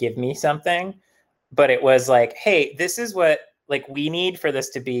 can you give me something? But it was like, hey, this is what like we need for this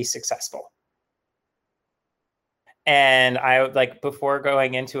to be successful. And I would like, before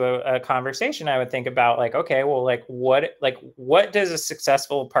going into a conversation, I would think about like, okay, well, like what does a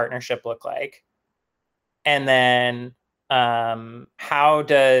successful partnership look like? And then how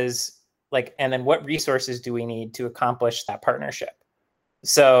does like, and then what resources do we need to accomplish that partnership?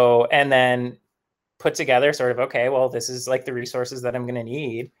 So, and then put together sort of, okay, well, this is like the resources that I'm going to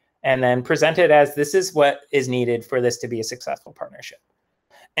need, and then present it as this is what is needed for this to be a successful partnership.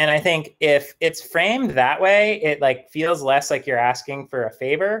 And I think if it's framed that way, it like feels less like you're asking for a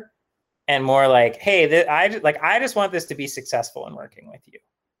favor and more like, hey, I just want this to be successful in working with you.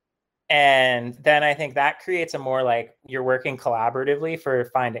 And then I think that creates a more like you're working collaboratively for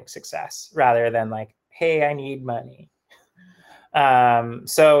finding success rather than like, hey, I need money.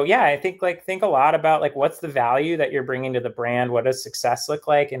 So yeah, I think think a lot about like what's the value that you're bringing to the brand? What does success look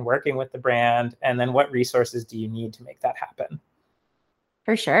like in working with the brand? And then what resources do you need to make that happen?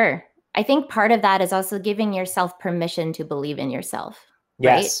 For sure. I think part of that is also giving yourself permission to believe in yourself.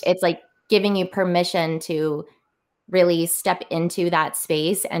 Yes. Right? It's like giving you permission to really step into that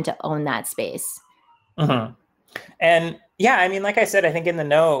space and to own that space. Mm-hmm. And yeah, I mean, like I said, I think in the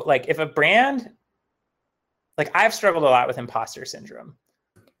know, like if a brand, like I've struggled a lot with imposter syndrome,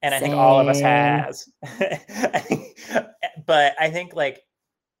 and I think all of us has. But I think like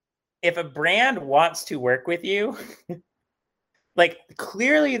if a brand wants to work with you, like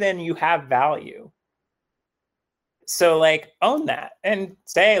clearly then you have value. So like own that and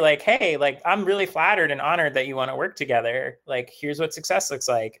say like, hey, like I'm really flattered and honored that you want to work together. Like, here's what success looks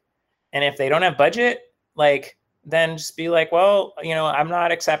like. And if they don't have budget, like then just be like, well, I'm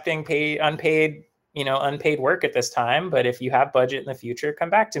not accepting unpaid work at this time. But if you have budget in the future, come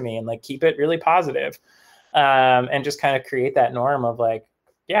back to me, and like keep it really positive. And just kind of create that norm of like,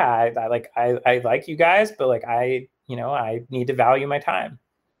 yeah, I like you guys, but like I need to value my time.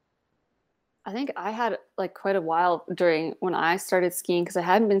 I think I had like quite a while during when I started skiing, because I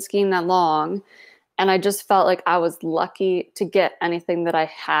hadn't been skiing that long, and I just felt like I was lucky to get anything that I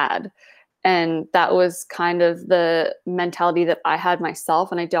had. And that was kind of the mentality that I had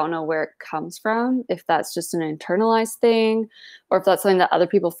myself. And I don't know where it comes from, if that's just an internalized thing or if that's something that other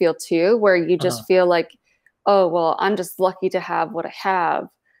people feel too, where you just feel like, oh, well, I'm just lucky to have what I have.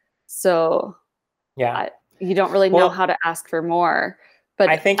 So yeah, you don't really know how to ask for more. But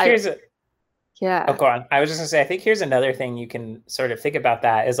I think yeah. Oh, go on. I was just gonna say, I think here's another thing you can sort of think about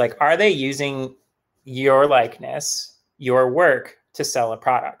that is like, are they using your likeness, your work to sell a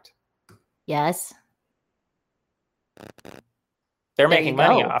product? Yes. They're making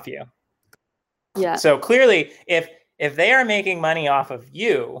money off you. Yeah. So clearly, if they are making money off of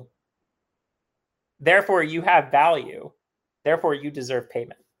you, therefore you have value, therefore you deserve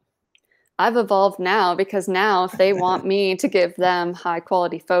payment. I've evolved now, because now if they want me to give them high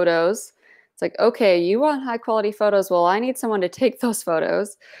quality photos, it's like, okay, you want high quality photos? Well, I need someone to take those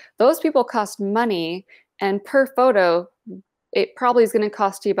photos. Those people cost money, and per photo, it probably is going to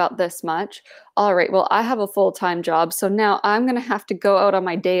cost you about this much. All right, well, I have a full-time job, so now I'm going to have to go out on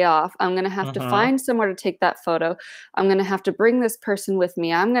my day off. I'm going to have to find somewhere to take that photo. I'm going to have to bring this person with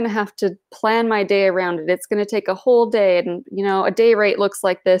me. I'm going to have to plan my day around it. It's going to take a whole day, and a day rate looks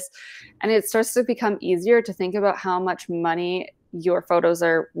like this. And it starts to become easier to think about how much money your photos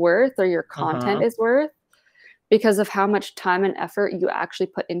are worth or your content is worth, because of how much time and effort you actually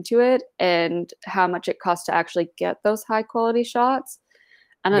put into it and how much it costs to actually get those high quality shots.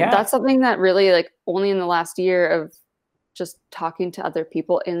 And that's something that really, like, only in the last year of just talking to other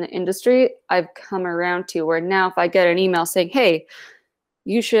people in the industry, I've come around to, where now if I get an email saying, hey,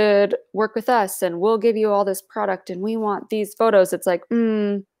 you should work with us and we'll give you all this product and we want these photos, it's like,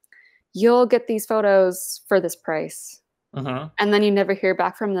 you'll get these photos for this price. And then you never hear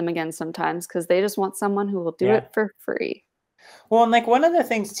back from them again sometimes, because they just want someone who will do it for free. Well, and like one of the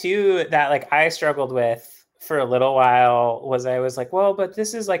things too that like I struggled with for a little while was I was like, well, but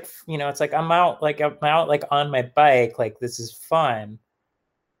this is like, it's like I'm out like on my bike, like this is fun.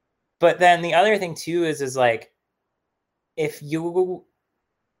 But then the other thing too is like, if you're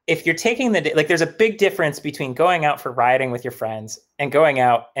taking the, like, there's a big difference between going out for riding with your friends and going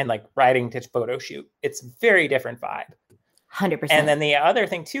out and like riding to photo shoot. It's a very different vibe. 100%. And then the other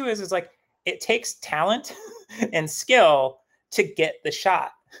thing too is like, it takes talent and skill to get the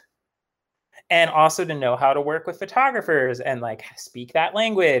shot, and also to know how to work with photographers and like speak that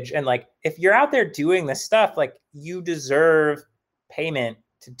language. And like, if you're out there doing this stuff, like, you deserve payment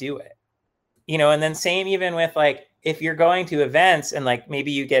to do it, and then same even with like, if you're going to events and like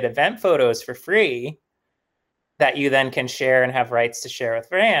maybe you get event photos for free that you then can share and have rights to share with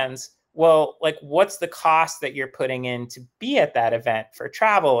brands. Well, like, what's the cost that you're putting in to be at that event for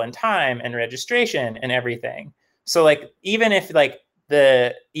travel and time and registration and everything? So like, even if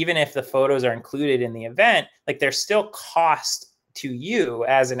the photos are included in the event, like, there's still cost to you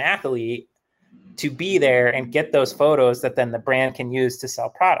as an athlete to be there and get those photos that then the brand can use to sell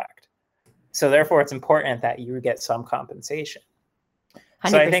product. So therefore it's important that you get some compensation. 100%.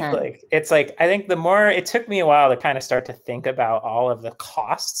 So I think I think the more, it took me a while to kind of start to think about all of the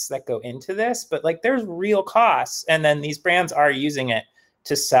costs that go into this, but like, there's real costs. And then these brands are using it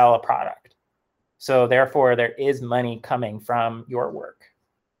to sell a product. So therefore there is money coming from your work.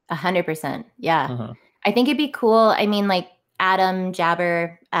 100%. Yeah. I think it'd be cool. I mean, like Adam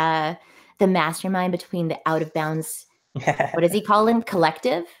Jabber, the mastermind between the Out of Bounds, what does he call him?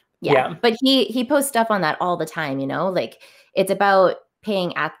 Collective? Yeah. But he posts stuff on that all the time, like, it's about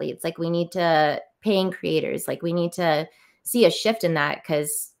paying athletes. Like, we need to paying creators. Like, we need to see a shift in that,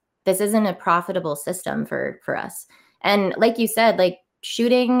 because this isn't a profitable system for us. And like you said, like,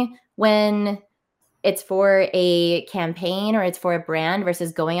 shooting when it's for a campaign or it's for a brand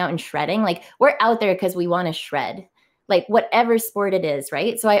versus going out and shredding, like, we're out there because we want to shred, like, whatever sport it is,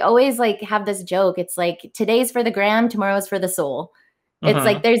 right? So I always like have this joke. It's like, today's for the gram, tomorrow's for the soul. It's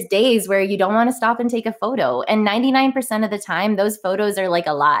like, there's days where you don't want to stop and take a photo. And 99% of the time, those photos are like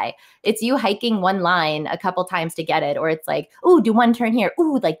a lie. It's you hiking one line a couple times to get it. Or it's like, ooh, do one turn here.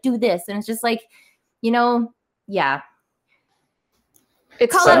 Ooh, like, do this. And it's just like, yeah.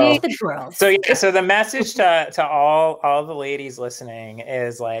 It's call out to the girls. So yeah, so the message to all the ladies listening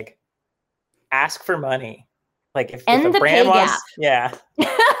is like, ask for money. Like, if a brand wants,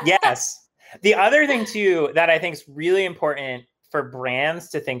 yes. The other thing too that I think is really important for brands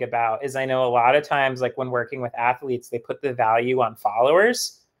to think about is, I know a lot of times, like, when working with athletes, they put the value on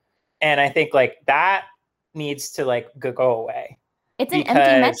followers. And I think like that needs to like go away. It's an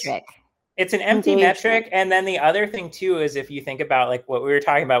empty metric. It's an empty metric. And then the other thing too, is if you think about like what we were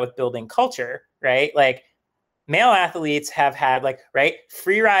talking about with building culture, right? Like, male athletes have had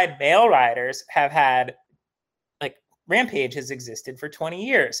free ride male riders have had, Rampage has existed for 20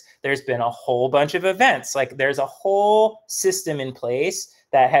 years. There's been a whole bunch of events. Like, there's a whole system in place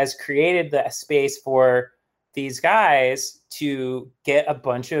that has created the space for these guys to get a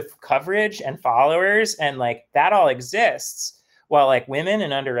bunch of coverage and followers. And like, that all exists, while like women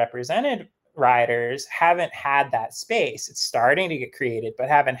and underrepresented riders haven't had that space. It's starting to get created, but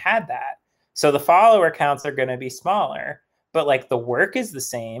haven't had that. So the follower counts are going to be smaller. But like, the work is the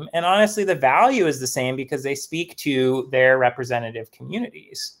same. And honestly, the value is the same, because they speak to their representative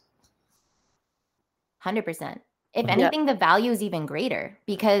communities. 100%. If anything, the value is even greater,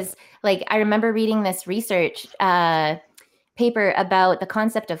 because like, I remember reading this research paper about the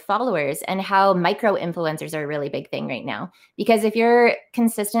concept of followers and how micro influencers are a really big thing right now. Because if you're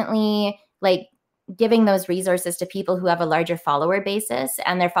consistently like giving those resources to people who have a larger follower basis,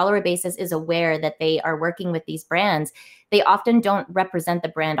 and their follower basis is aware that they are working with these brands, they often don't represent the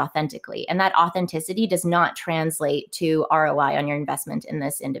brand authentically. And that authenticity does not translate to ROI on your investment in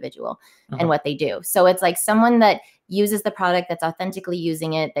this individual and what they do. So it's like someone that uses the product, that's authentically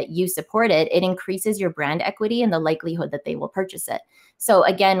using it, that you support it, it increases your brand equity and the likelihood that they will purchase it. So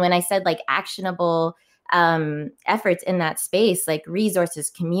again, when I said like actionable efforts in that space, like resources,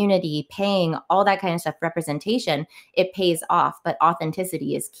 community, paying, all that kind of stuff, representation, it pays off, but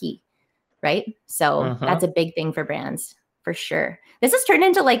authenticity is key, right? So that's a big thing for brands, for sure. This has turned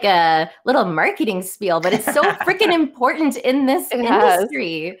into like a little marketing spiel, but it's so freaking important in this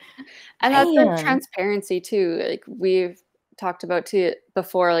industry. And that's the transparency too. Like we've talked about too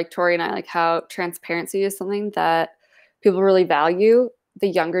before, like Tori and I, like how transparency is something that people really value. The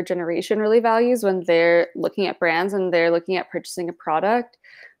younger generation really values when they're looking at brands and they're looking at purchasing a product.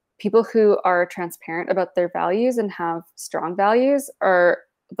 People who are transparent about their values and have strong values are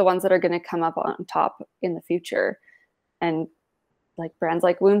the ones that are going to come up on top in the future. And like brands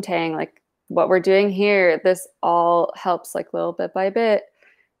like Woontang, like what we're doing here, this all helps like little bit by bit,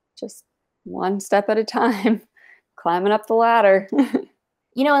 just one step at a time, climbing up the ladder.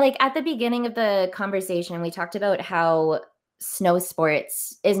 You know, like at the beginning of the conversation, we talked about how snow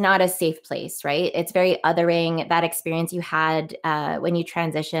sports is not a safe place, right? It's very othering. That experience you had when you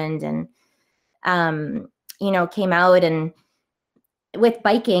transitioned and, you know, came out. And with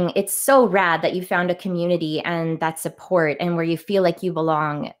biking, it's so rad that you found a community and that support and where you feel like you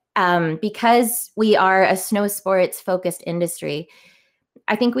belong. Because we are a snow sports focused industry,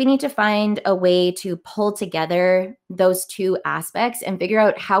 I think we need to find a way to pull together those two aspects and figure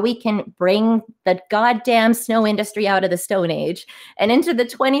out how we can bring the goddamn snow industry out of the Stone Age and into the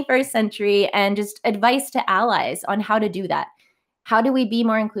 21st century, and just advice to allies on how to do that. How do we be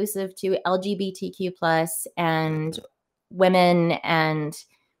more inclusive to LGBTQ plus and women? And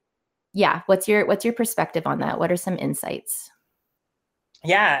yeah, what's your perspective on that? What are some insights?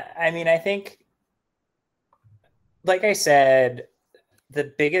 Yeah, I mean, I think, like I said,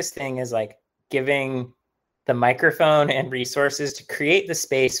 the biggest thing is like giving the microphone and resources to create the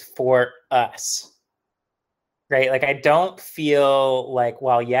space for us, right? Like, I don't feel like,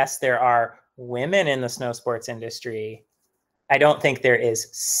 while yes, there are women in the snow sports industry, I don't think there is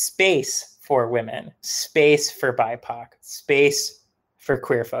space for women, space for BIPOC, space for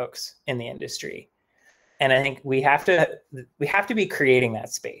queer folks in the industry. And I think we have to be creating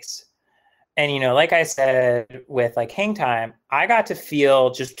that space. And, you know, like I said, with like Hang Time, I got to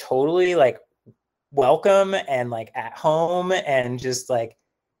feel just totally like welcome and like at home and just like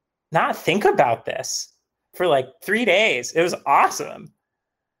not think about this for like 3 days. It was awesome.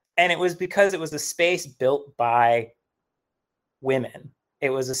 And it was because it was a space built by women. It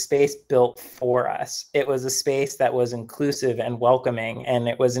was a space built for us. It was a space that was inclusive and welcoming, and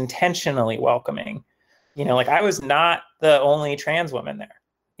it was intentionally welcoming. You know, like I was not the only trans woman there.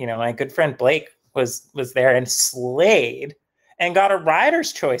 You know, my good friend Blake was there and slayed and got a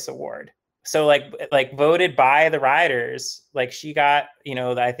Rider's Choice Award. So like voted by the riders, like she got, you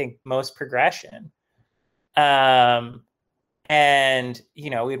know, I think most progression. And,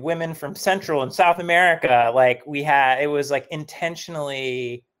 you know, we had women from Central and South America. Like it was like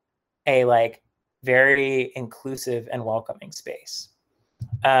intentionally a like very inclusive and welcoming space.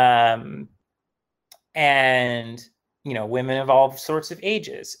 And, you know, women of all sorts of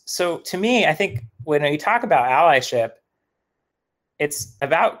ages. So to me, I think when you talk about allyship, it's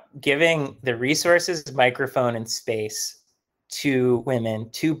about giving the resources, microphone, and space to women,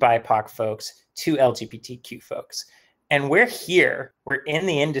 to BIPOC folks, to LGBTQ folks. And we're here, we're in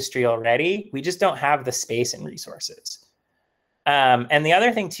the industry already. We just don't have the space and resources. And the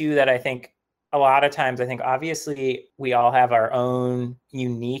other thing too, that I think a lot of times, I think obviously we all have our own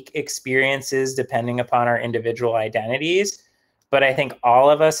unique experiences depending upon our individual identities. But I think all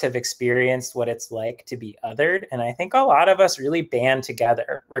of us have experienced what it's like to be othered. And I think a lot of us really band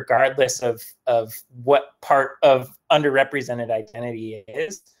together, regardless of what part of underrepresented identity it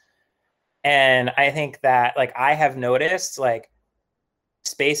is. And I think that like I have noticed like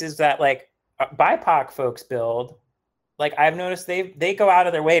spaces that like BIPOC folks build, like I've noticed they go out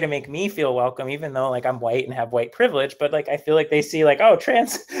of their way to make me feel welcome, even though like I'm white and have white privilege, but like I feel like they see like, oh,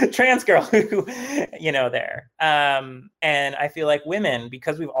 trans girl who, you know, there. And I feel like women,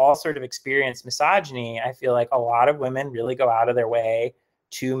 because we've all sort of experienced misogyny, I feel like a lot of women really go out of their way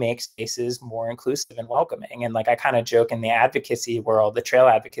to make spaces more inclusive and welcoming. And like I kind of joke in the advocacy world, the trail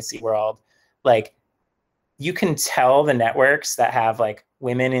advocacy world, like you can tell the networks that have like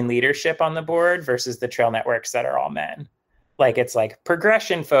women in leadership on the board versus the trail networks that are all men. like it's like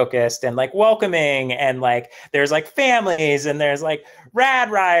progression focused and like welcoming, and like there's like families, and there's like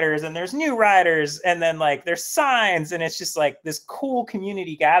rad riders, and there's new riders, and then like there's signs, and it's just like this cool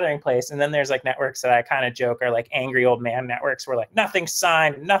community gathering place. And then there's like networks that I kind of joke are like angry old man networks, where like nothing's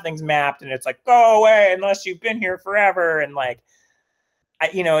signed, nothing's mapped, and it's like, go away unless you've been here forever. And like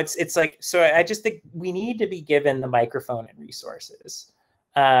it's like, so I just think we need to be given the microphone and resources.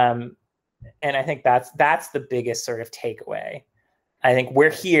 And I think that's the biggest sort of takeaway. I think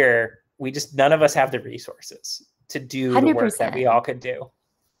we're here. None of us have the resources to do 100%. The work that we all could do.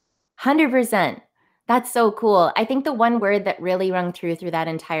 100%. That's so cool. I think the one word that really rung through that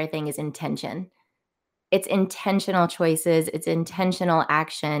entire thing is intention. It's intentional choices. It's intentional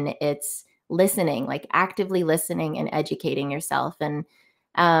action. It's listening, like actively listening and educating yourself. And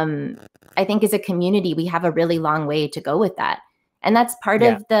I think as a community, we have a really long way to go with that. And that's part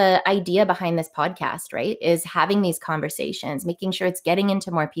of the idea behind this podcast, right? Is having these conversations, making sure it's getting into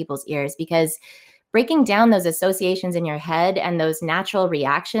more people's ears, because breaking down those associations in your head and those natural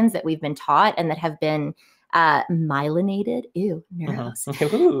reactions that we've been taught and that have been myelinated, neurons.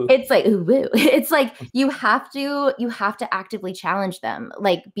 It's like, it's like you have to actively challenge them.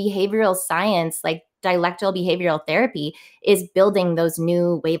 Like behavioral science, like dialectical behavioral therapy is building those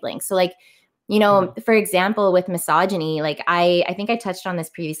new wavelengths. So like, for example, with misogyny, like I think I touched on this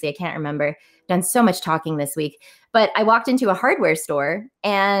previously. I can't remember. Done so much talking this week, but I walked into a hardware store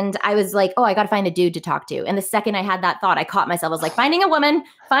and I was like, oh, I got to find a dude to talk to. And the second I had that thought, I caught myself. I was like, finding a woman.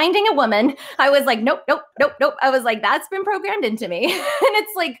 I was like, nope. I was like, that's been programmed into me. And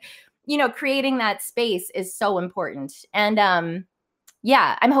it's like, creating that space is so important. And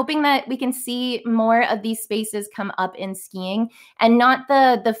I'm hoping that we can see more of these spaces come up in skiing, and not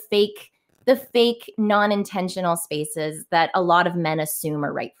the fake non-intentional spaces that a lot of men assume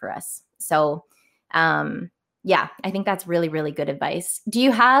are right for us. So, I think that's really, really good advice. Do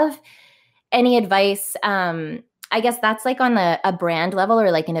you have any advice? I guess that's like on a brand level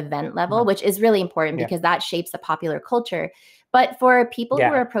or like an event level, which is really important because that shapes the popular culture. But for people who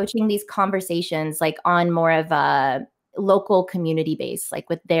are approaching these conversations, like on more of a local community base, like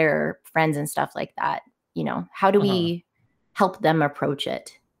with their friends and stuff like that, how do we help them approach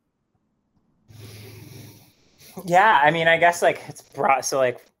it? Yeah, I mean, I guess like it's broad, so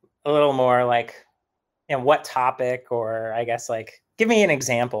like a little more like, what topic, or I guess like give me an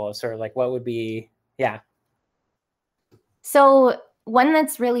example of sort of like what would be, So one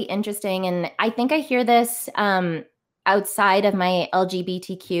that's really interesting, and I think I hear this outside of my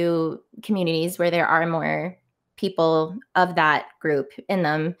LGBTQ communities where there are more people of that group in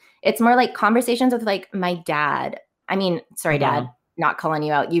them. It's more like conversations with like my dad. I mean, sorry, Dad. Not calling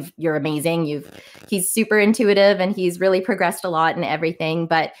you out. You're amazing. He's super intuitive and he's really progressed a lot and everything.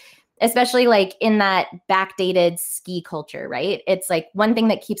 But especially like in that backdated ski culture, right? It's like one thing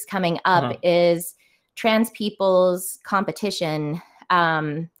that keeps coming up is trans people's competition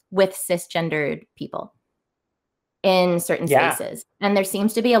with cisgendered people in certain spaces. And there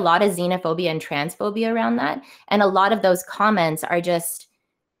seems to be a lot of xenophobia and transphobia around that. And a lot of those comments are just,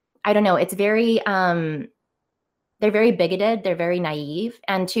 I don't know, it's very, they're very bigoted. They're very naive.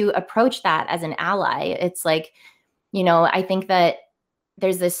 And to approach that as an ally, it's like, I think that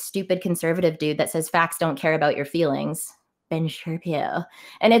there's this stupid conservative dude that says facts don't care about your feelings, Ben Shapiro.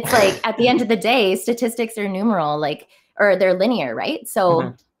 And it's like, at the end of the day, statistics are numeral, or they're linear, right?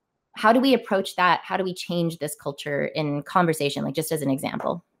 So how do we approach that? How do we change this culture in conversation? Like just as an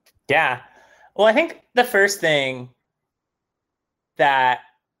example. Yeah. Well, I think the first thing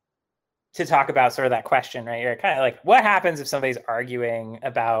to talk about sort of that question, right? You're kind of like, what happens if somebody's arguing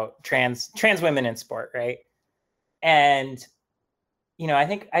about trans women in sport, right? And, I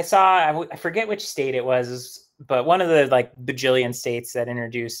think I forget which state it was, but one of the like bajillion states that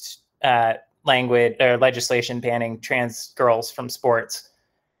introduced language or legislation banning trans girls from sports.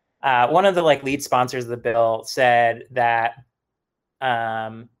 One of the like lead sponsors of the bill said that,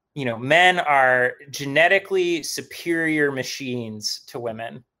 men are genetically superior machines to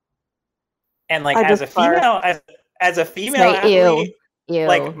women. And like as a female athlete,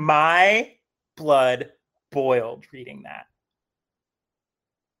 like my blood boiled reading that.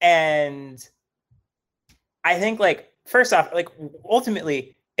 And I think like, first off, like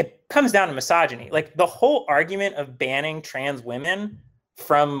ultimately it comes down to misogyny. Like the whole argument of banning trans women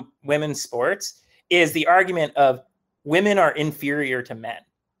from women's sports is the argument of women are inferior to men,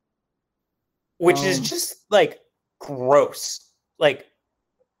 which is just like gross. Like,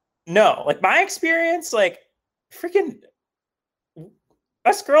 no, like my experience, like freaking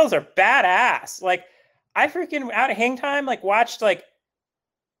us girls are badass. Like I freaking out of hang time, like watched like,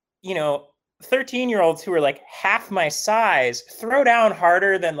 13-year-olds who are like half my size throw down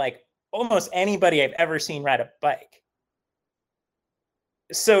harder than like almost anybody I've ever seen ride a bike.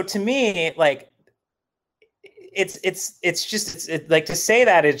 So to me, like, it's like, to say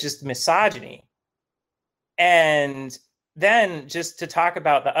that is just misogyny. And then just to talk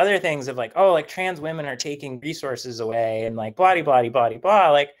about the other things of like, oh, like trans women are taking resources away and like blah blah blah blah blah.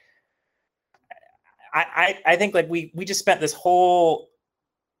 Like, I think like we just spent this whole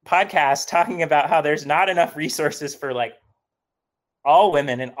podcast talking about how there's not enough resources for like all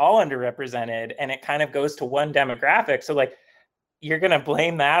women and all underrepresented, and it kind of goes to one demographic. So like, you're gonna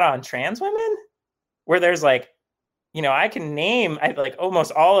blame that on trans women, where there's like, you know, I can name like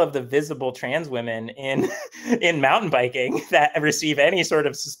almost all of the visible trans women in in mountain biking that receive any sort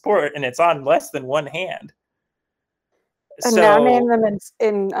of support, and it's on less than one hand. And now name them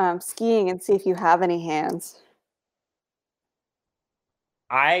in skiing and see if you have any hands.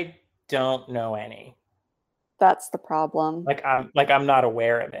 I don't know any. That's the problem. Like I'm not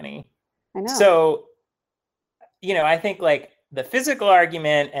aware of any. I know. So, you know, I think like the physical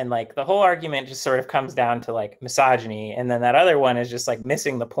argument and like the whole argument just sort of comes down to like misogyny, and then that other one is just like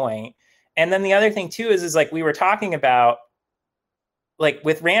missing the point. And then the other thing too is like we were talking about like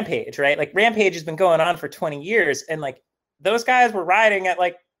with Rampage, right? Like Rampage has been going on for 20 years, and like those guys were riding at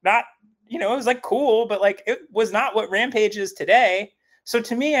like, not, you know, it was like cool, but like it was not what Rampage is today. So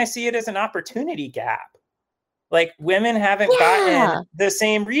to me, I see it as an opportunity gap. Like women haven't gotten the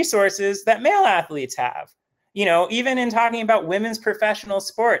same resources that male athletes have. You know, even in talking about women's professional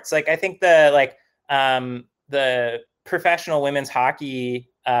sports, like I think the Professional Women's Hockey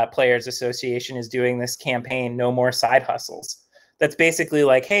Players Association is doing this campaign, No More Side Hustles. That's basically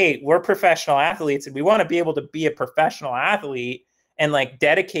like, hey, we're professional athletes and we want to be able to be a professional athlete and like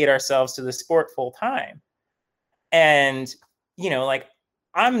dedicate ourselves to the sport full time. And, you know, like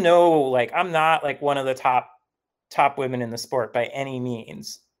I'm not like one of the top women in the sport by any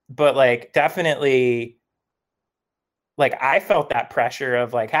means, but like definitely like I felt that pressure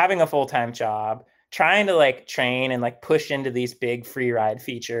of like having a full-time job, trying to like train and like push into these big free ride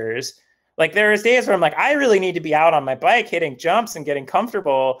features. Like there was days where I'm like, I really need to be out on my bike hitting jumps and getting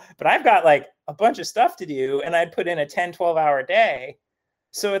comfortable, but I've got like a bunch of stuff to do, and I'd put in a 10-12 hour day.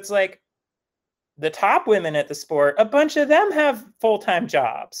 So it's like the top women at the sport, a bunch of them have full-time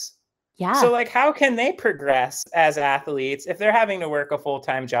jobs. Yeah. So like, how can they progress as athletes if they're having to work a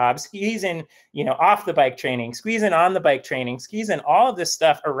full-time job, squeezing, you know, off the bike training, squeezing on the bike training, squeezing all of this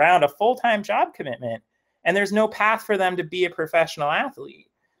stuff around a full-time job commitment, and there's no path for them to be a professional athlete.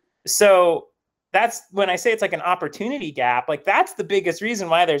 So that's when I say it's like an opportunity gap. Like that's the biggest reason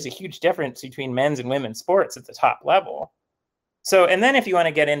why there's a huge difference between men's and women's sports at the top level. So, and then if you want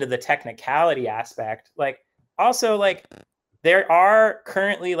to get into the technicality aspect, like also like there are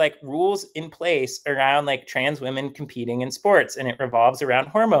currently like rules in place around like trans women competing in sports, and it revolves around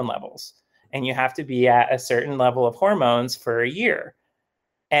hormone levels, and you have to be at a certain level of hormones for a year.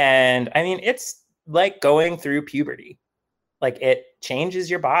 And I mean, it's like going through puberty. Like it changes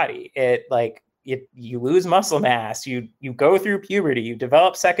your body. It like you lose muscle mass, you go through puberty, you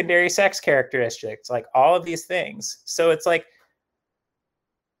develop secondary sex characteristics, like all of these things. So it's like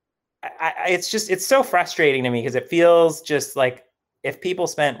it's so frustrating to me, because it feels just like if people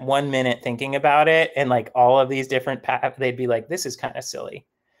spent 1 minute thinking about it and like all of these different paths, they'd be like, this is kind of silly.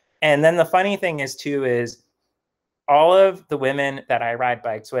 And then the funny thing is too, is all of the women that I ride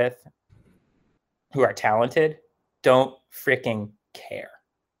bikes with who are talented don't freaking care.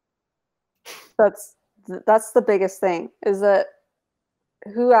 That's the biggest thing, is that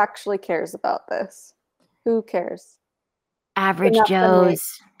who actually cares about this? Who cares? Average Joes,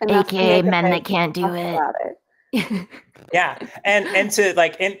 aka men that can't do it. Yeah, and to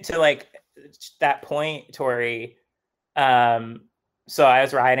that point, Tori. So I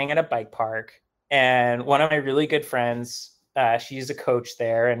was riding at a bike park, and one of my really good friends, she's a coach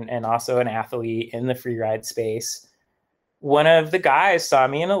there and also an athlete in the free ride space. One of the guys saw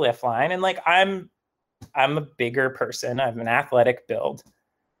me in a lift line, and like I'm a bigger person. I have an athletic build.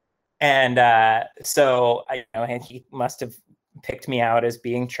 And so he must have picked me out as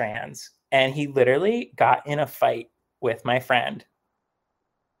being trans. And he literally got in a fight with my friend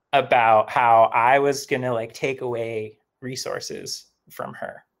about how I was going to like take away resources from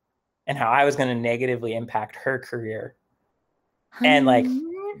her and how I was going to negatively impact her career. And like,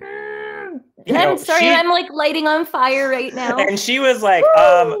 I'm sorry, I'm like lighting on fire right now. And she was like,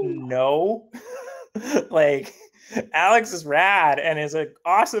 no, like Alex is rad and is an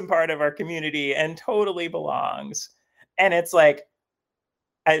awesome part of our community and totally belongs. And it's like,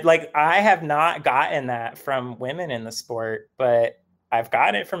 I have not gotten that from women in the sport, but I've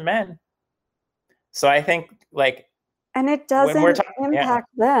gotten it from men. So I think like And it when we're doesn't talking, yeah, impact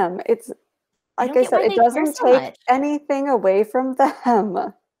them. It's I like don't I get said, why it they care doesn't so take much. anything away from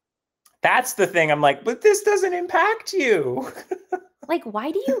them. that's the thing. I'm like, but this doesn't impact you. Like,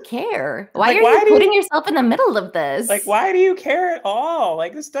 why do you care? Why Like, are you putting yourself in the middle of this? why do you care at all?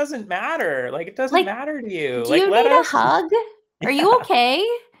 Like, this doesn't matter. Like, it doesn't Like, matter to you. do Like, you let need a us. hug? Are you Yeah. okay?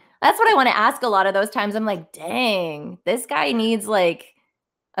 That's what I want to ask a lot of those times. I'm like, dang, this guy needs like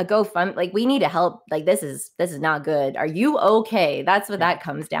a GoFund. Like, we need to help. Like, this is not good. Are you okay? That's what that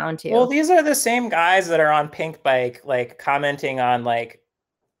comes down to. Well, these are the same guys that are on Pink Bike, like commenting on like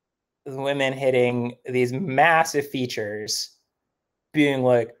women hitting these massive features, being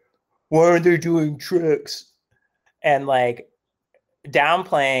like, why aren't they doing tricks? And like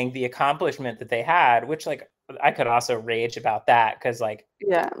downplaying the accomplishment that they had, which like I could also rage about that because like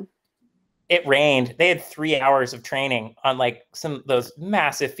Yeah. it rained. They had 3 hours of training on like some of those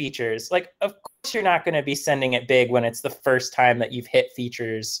massive features. Like, of course, you're not going to be sending it big when it's the first time that you've hit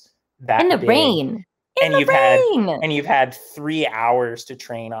features that in the big. rain. And In you've the rain. you've had 3 hours to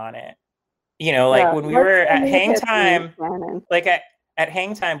train on it. You know, like when we were at Hang Time, like at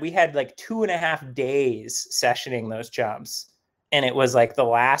Hang Time, we had like 2.5 days sessioning those jumps. And it was like the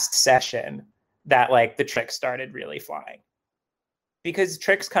last session that like the tricks started really flying. Because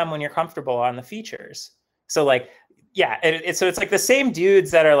tricks come when you're comfortable on the features. So like, yeah, so it's like the same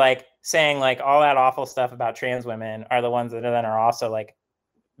dudes that are like saying like all that awful stuff about trans women are the ones that then are also like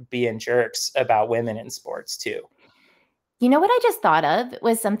being jerks about women in sports too. You know what I just thought of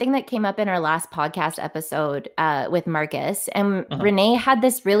was something that came up in our last podcast episode with Marcus. And Renee had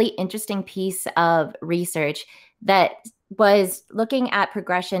this really interesting piece of research that was looking at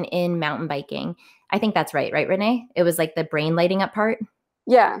progression in mountain biking. I think that's right, Renee? It was like the brain lighting up part.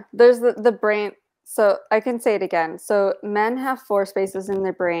 Yeah, there's the brain. So I can say it again. So men have 4 spaces in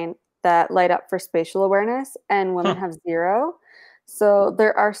their brain that light up for spatial awareness, and women have 0. So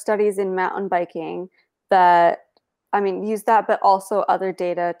there are studies in mountain biking that, I mean, use that, but also other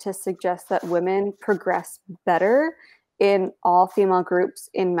data to suggest that women progress better in all female groups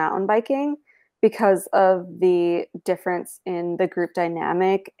in mountain biking because of the difference in the group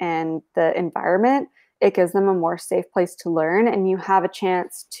dynamic and the environment. It gives them a more safe place to learn, and you have a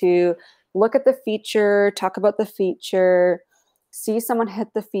chance to look at the feature, talk about the feature, see someone hit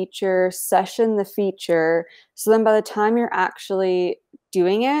the feature, session the feature. So then by the time you're actually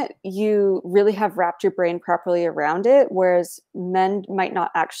doing it, you really have wrapped your brain properly around it, whereas men might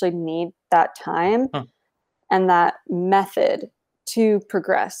not actually need that time and that method to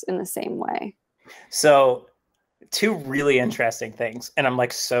progress in the same way. So 2 really interesting things. And I'm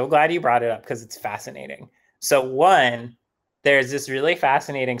like so glad you brought it up because it's fascinating. So one, there's this really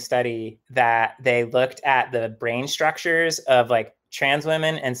fascinating study that they looked at the brain structures of like trans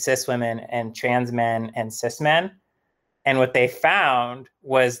women and cis women and trans men and cis men. And what they found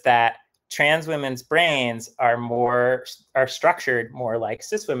was that trans women's brains are structured more like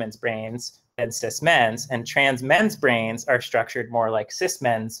cis women's brains than cis men's, and trans men's brains are structured more like cis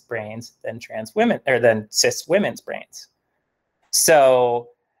men's brains than trans women or than cis women's brains. So,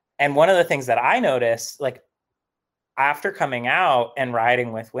 and one of the things that I noticed, like after coming out and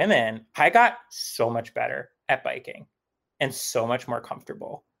riding with women, I got so much better at biking and so much more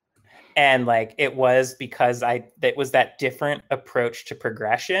comfortable. And like it was because it was that different approach to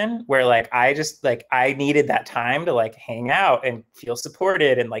progression where like I just like I needed that time to like hang out and feel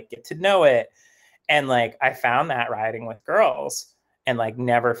supported and like get to know it. And like I found that riding with girls and like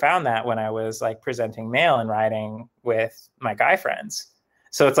never found that when I was like presenting male and riding with my guy friends.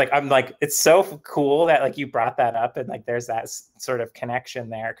 So it's like I'm like it's so cool that like you brought that up and like there's that sort of connection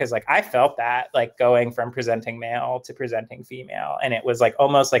there because like I felt that like going from presenting male to presenting female, and it was like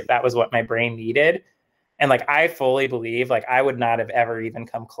almost like that was what my brain needed. And like I fully believe like I would not have ever even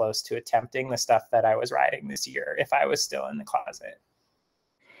come close to attempting the stuff that I was riding this year if I was still in the closet.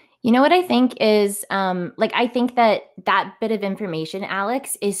 You know what I think is like I think that bit of information,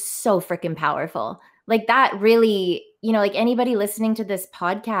 Alex, is so freaking powerful. Like that really, you know, like anybody listening to this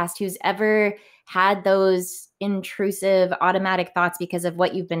podcast who's ever had those intrusive automatic thoughts because of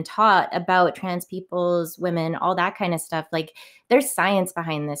what you've been taught about trans peoples, women, all that kind of stuff, like there's science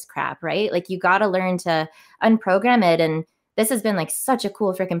behind this crap, right? Like you got to learn to unprogram it. And this has been like such a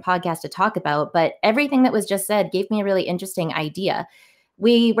cool freaking podcast to talk about, but everything that was just said gave me a really interesting idea.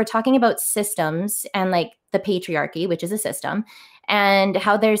 We were talking about systems and like the patriarchy, which is a system, and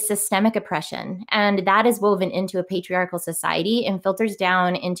how there's systemic oppression. And that is woven into a patriarchal society and filters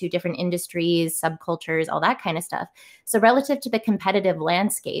down into different industries, subcultures, all that kind of stuff. So relative to the competitive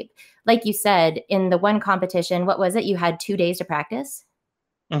landscape, like you said, in the one competition, what was it? You had 2 days to practice?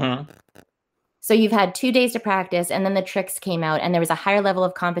 Mm-hmm. So you've had 2 days to practice, and then the tricks came out, and there was a higher level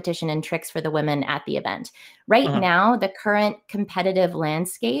of competition and tricks for the women at the event. Right now, the current competitive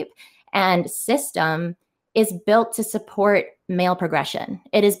landscape and system is built to support male progression.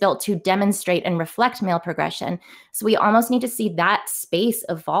 It is built to demonstrate and reflect male progression. So we almost need to see that space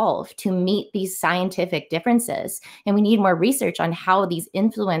evolve to meet these scientific differences. And we need more research on how these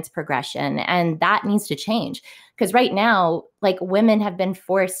influence progression. And that needs to change. Because right now, like, women have been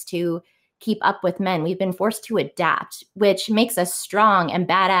forced to keep up with men. We've been forced to adapt, which makes us strong and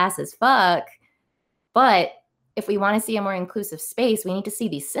badass as fuck. But if we want to see a more inclusive space, we need to see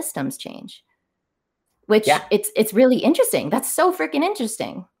these systems change. Which it's really interesting. That's so freaking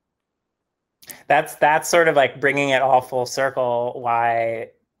interesting. That's sort of like bringing it all full circle.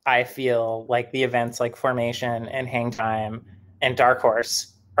 Why I feel like the events like Formation and Hang Time and Dark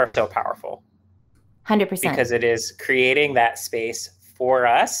Horse are so powerful. 100%. Because it is creating that space for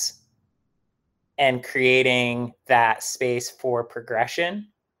us and creating that space for progression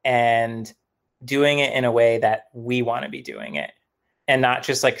and doing it in a way that we want to be doing it. And not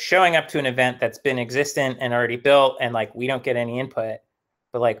just like showing up to an event that's been existent and already built and like we don't get any input,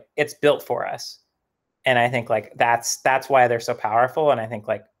 but like it's built for us. And I think like that's why they're so powerful. And I think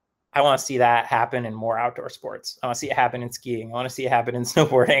like I want to see that happen in more outdoor sports. I want to see it happen in skiing. I want to see it happen in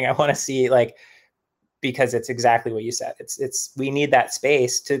snowboarding. I want to see like, because it's exactly what you said. It's we need that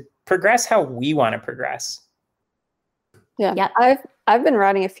space to progress how we want to progress. Yeah. Yep. I've been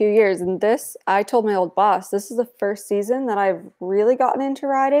riding a few years, and I told my old boss, this is the first season that I've really gotten into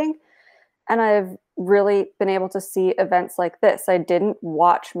riding, and I've really been able to see events like this. I didn't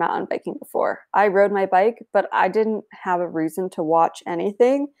watch mountain biking before. I rode my bike, but I didn't have a reason to watch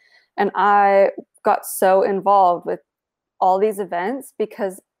anything. And I got so involved with all these events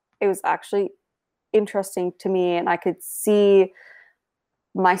because it was actually interesting to me, and I could see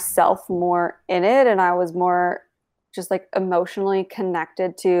myself more in it, and I was more just like emotionally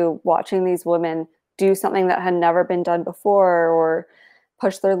connected to watching these women do something that had never been done before or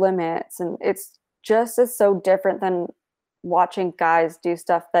push their limits. And it's just is so different than watching guys do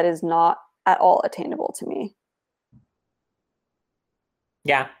stuff that is not at all attainable to me.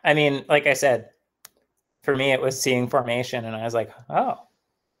 Yeah. I mean, like I said, for me, it was seeing Formation and I was like, oh,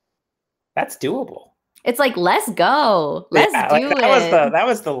 that's doable. It's like, let's go. Let's do it. That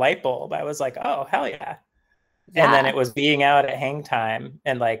was the light bulb. I was like, oh, hell yeah. And then it was being out at Hang Time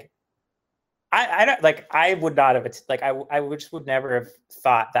and like, I don't like, I would not have, like, I just would never have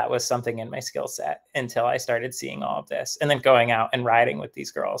thought that was something in my skill set until I started seeing all of this and then going out and riding with these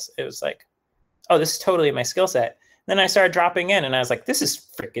girls. It was like, oh, this is totally my skill set. Then I started dropping in and I was like, this is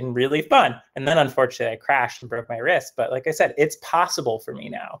freaking really fun. And then unfortunately I crashed and broke my wrist. But like I said, it's possible for me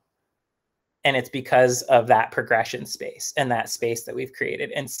now. And it's because of that progression space and that space that we've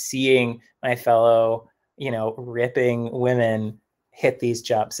created and seeing my fellow, ripping women hit these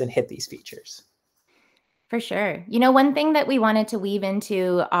jumps and hit these features. For sure. One thing that we wanted to weave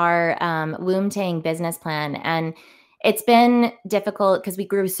into our Woomtang business plan, and it's been difficult because we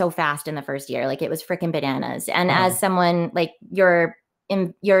grew so fast in the first year. Like, it was freaking bananas. And as someone like you're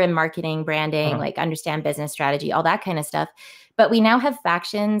in marketing, branding, like understand business strategy, all that kind of stuff. But we now have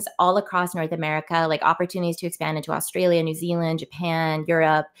factions all across North America, like opportunities to expand into Australia, New Zealand, Japan,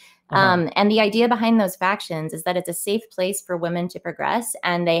 Europe. And the idea behind those factions is that it's a safe place for women to progress,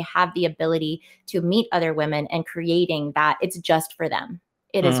 and they have the ability to meet other women and creating that it's just for them.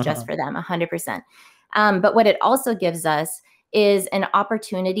 It is just for them, 100%. But what it also gives us is an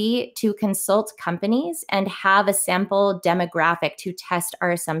opportunity to consult companies and have a sample demographic to test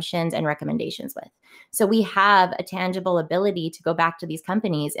our assumptions and recommendations with. So we have a tangible ability to go back to these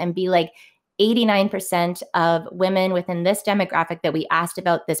companies and be like, 89% of women within this demographic that we asked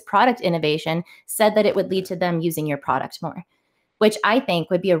about this product innovation said that it would lead to them using your product more, which I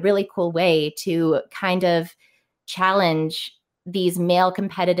think would be a really cool way to kind of challenge these male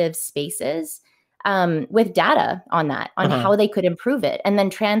competitive spaces with data on that, on how they could improve it. And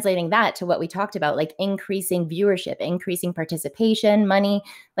then translating that to what we talked about, like increasing viewership, increasing participation, money,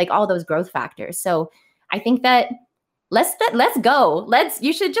 like all those growth factors. So I think that let's go.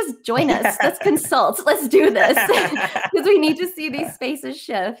 You should just join us. Let's consult. Let's do this because we need to see these spaces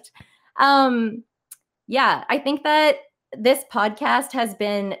shift. I think that this podcast has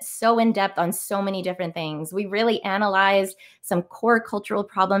been so in depth on so many different things. We really analyzed some core cultural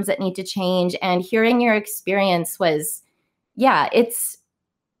problems that need to change, and hearing your experience was, it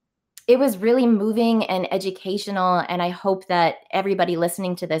was really moving and educational. And I hope that everybody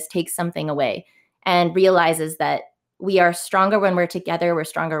listening to this takes something away and realizes that we are stronger when we're together. We're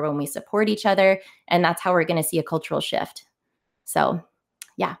stronger when we support each other. And that's how we're going to see a cultural shift. So,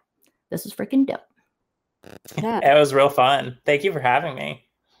 This was freaking dope. Yeah. It was real fun. Thank you for having me.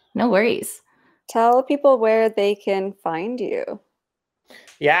 No worries. Tell people where they can find you.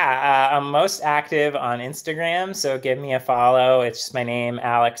 Yeah, I'm most active on Instagram, so give me a follow. It's just my name,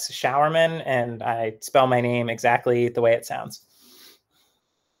 Alex Showerman, and I spell my name exactly the way it sounds.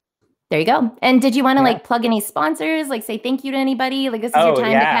 There you go. And did you want to Yeah. like plug any sponsors, like say thank you to anybody? Like this is your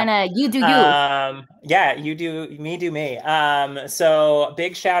time to kind of you do you. Yeah, you do me. So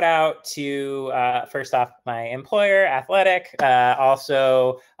big shout out to first off my employer, Athletic,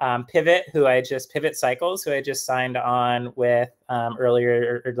 also Pivot, Pivot Cycles, who I just signed on with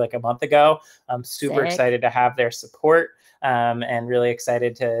earlier, or like a month ago. I'm super excited to have their support. And really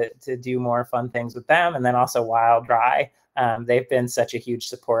excited to do more fun things with them. And then also Wild Dry. They've been such a huge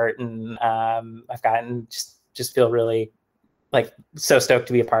support, and I've gotten just feel really like so stoked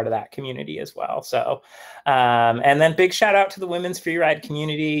to be a part of that community as well. So, and then big shout out to the women's free ride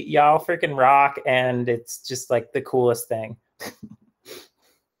community. Y'all freaking rock. And it's just like the coolest thing.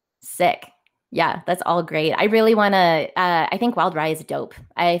 Sick. Yeah, that's all great. I really want to, I think Wild Rye is dope.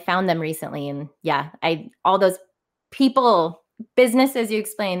 I found them recently, and yeah, all those people, businesses you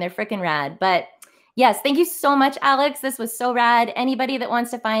explained, they're freaking rad. But yes, thank you so much, Alex. This was so rad. Anybody that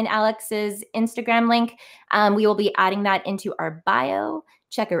wants to find Alex's Instagram link, we will be adding that into our bio.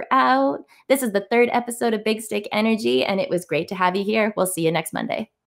 Check her out. This is the 3rd episode of Big Stick Energy, and it was great to have you here. We'll see you next Monday.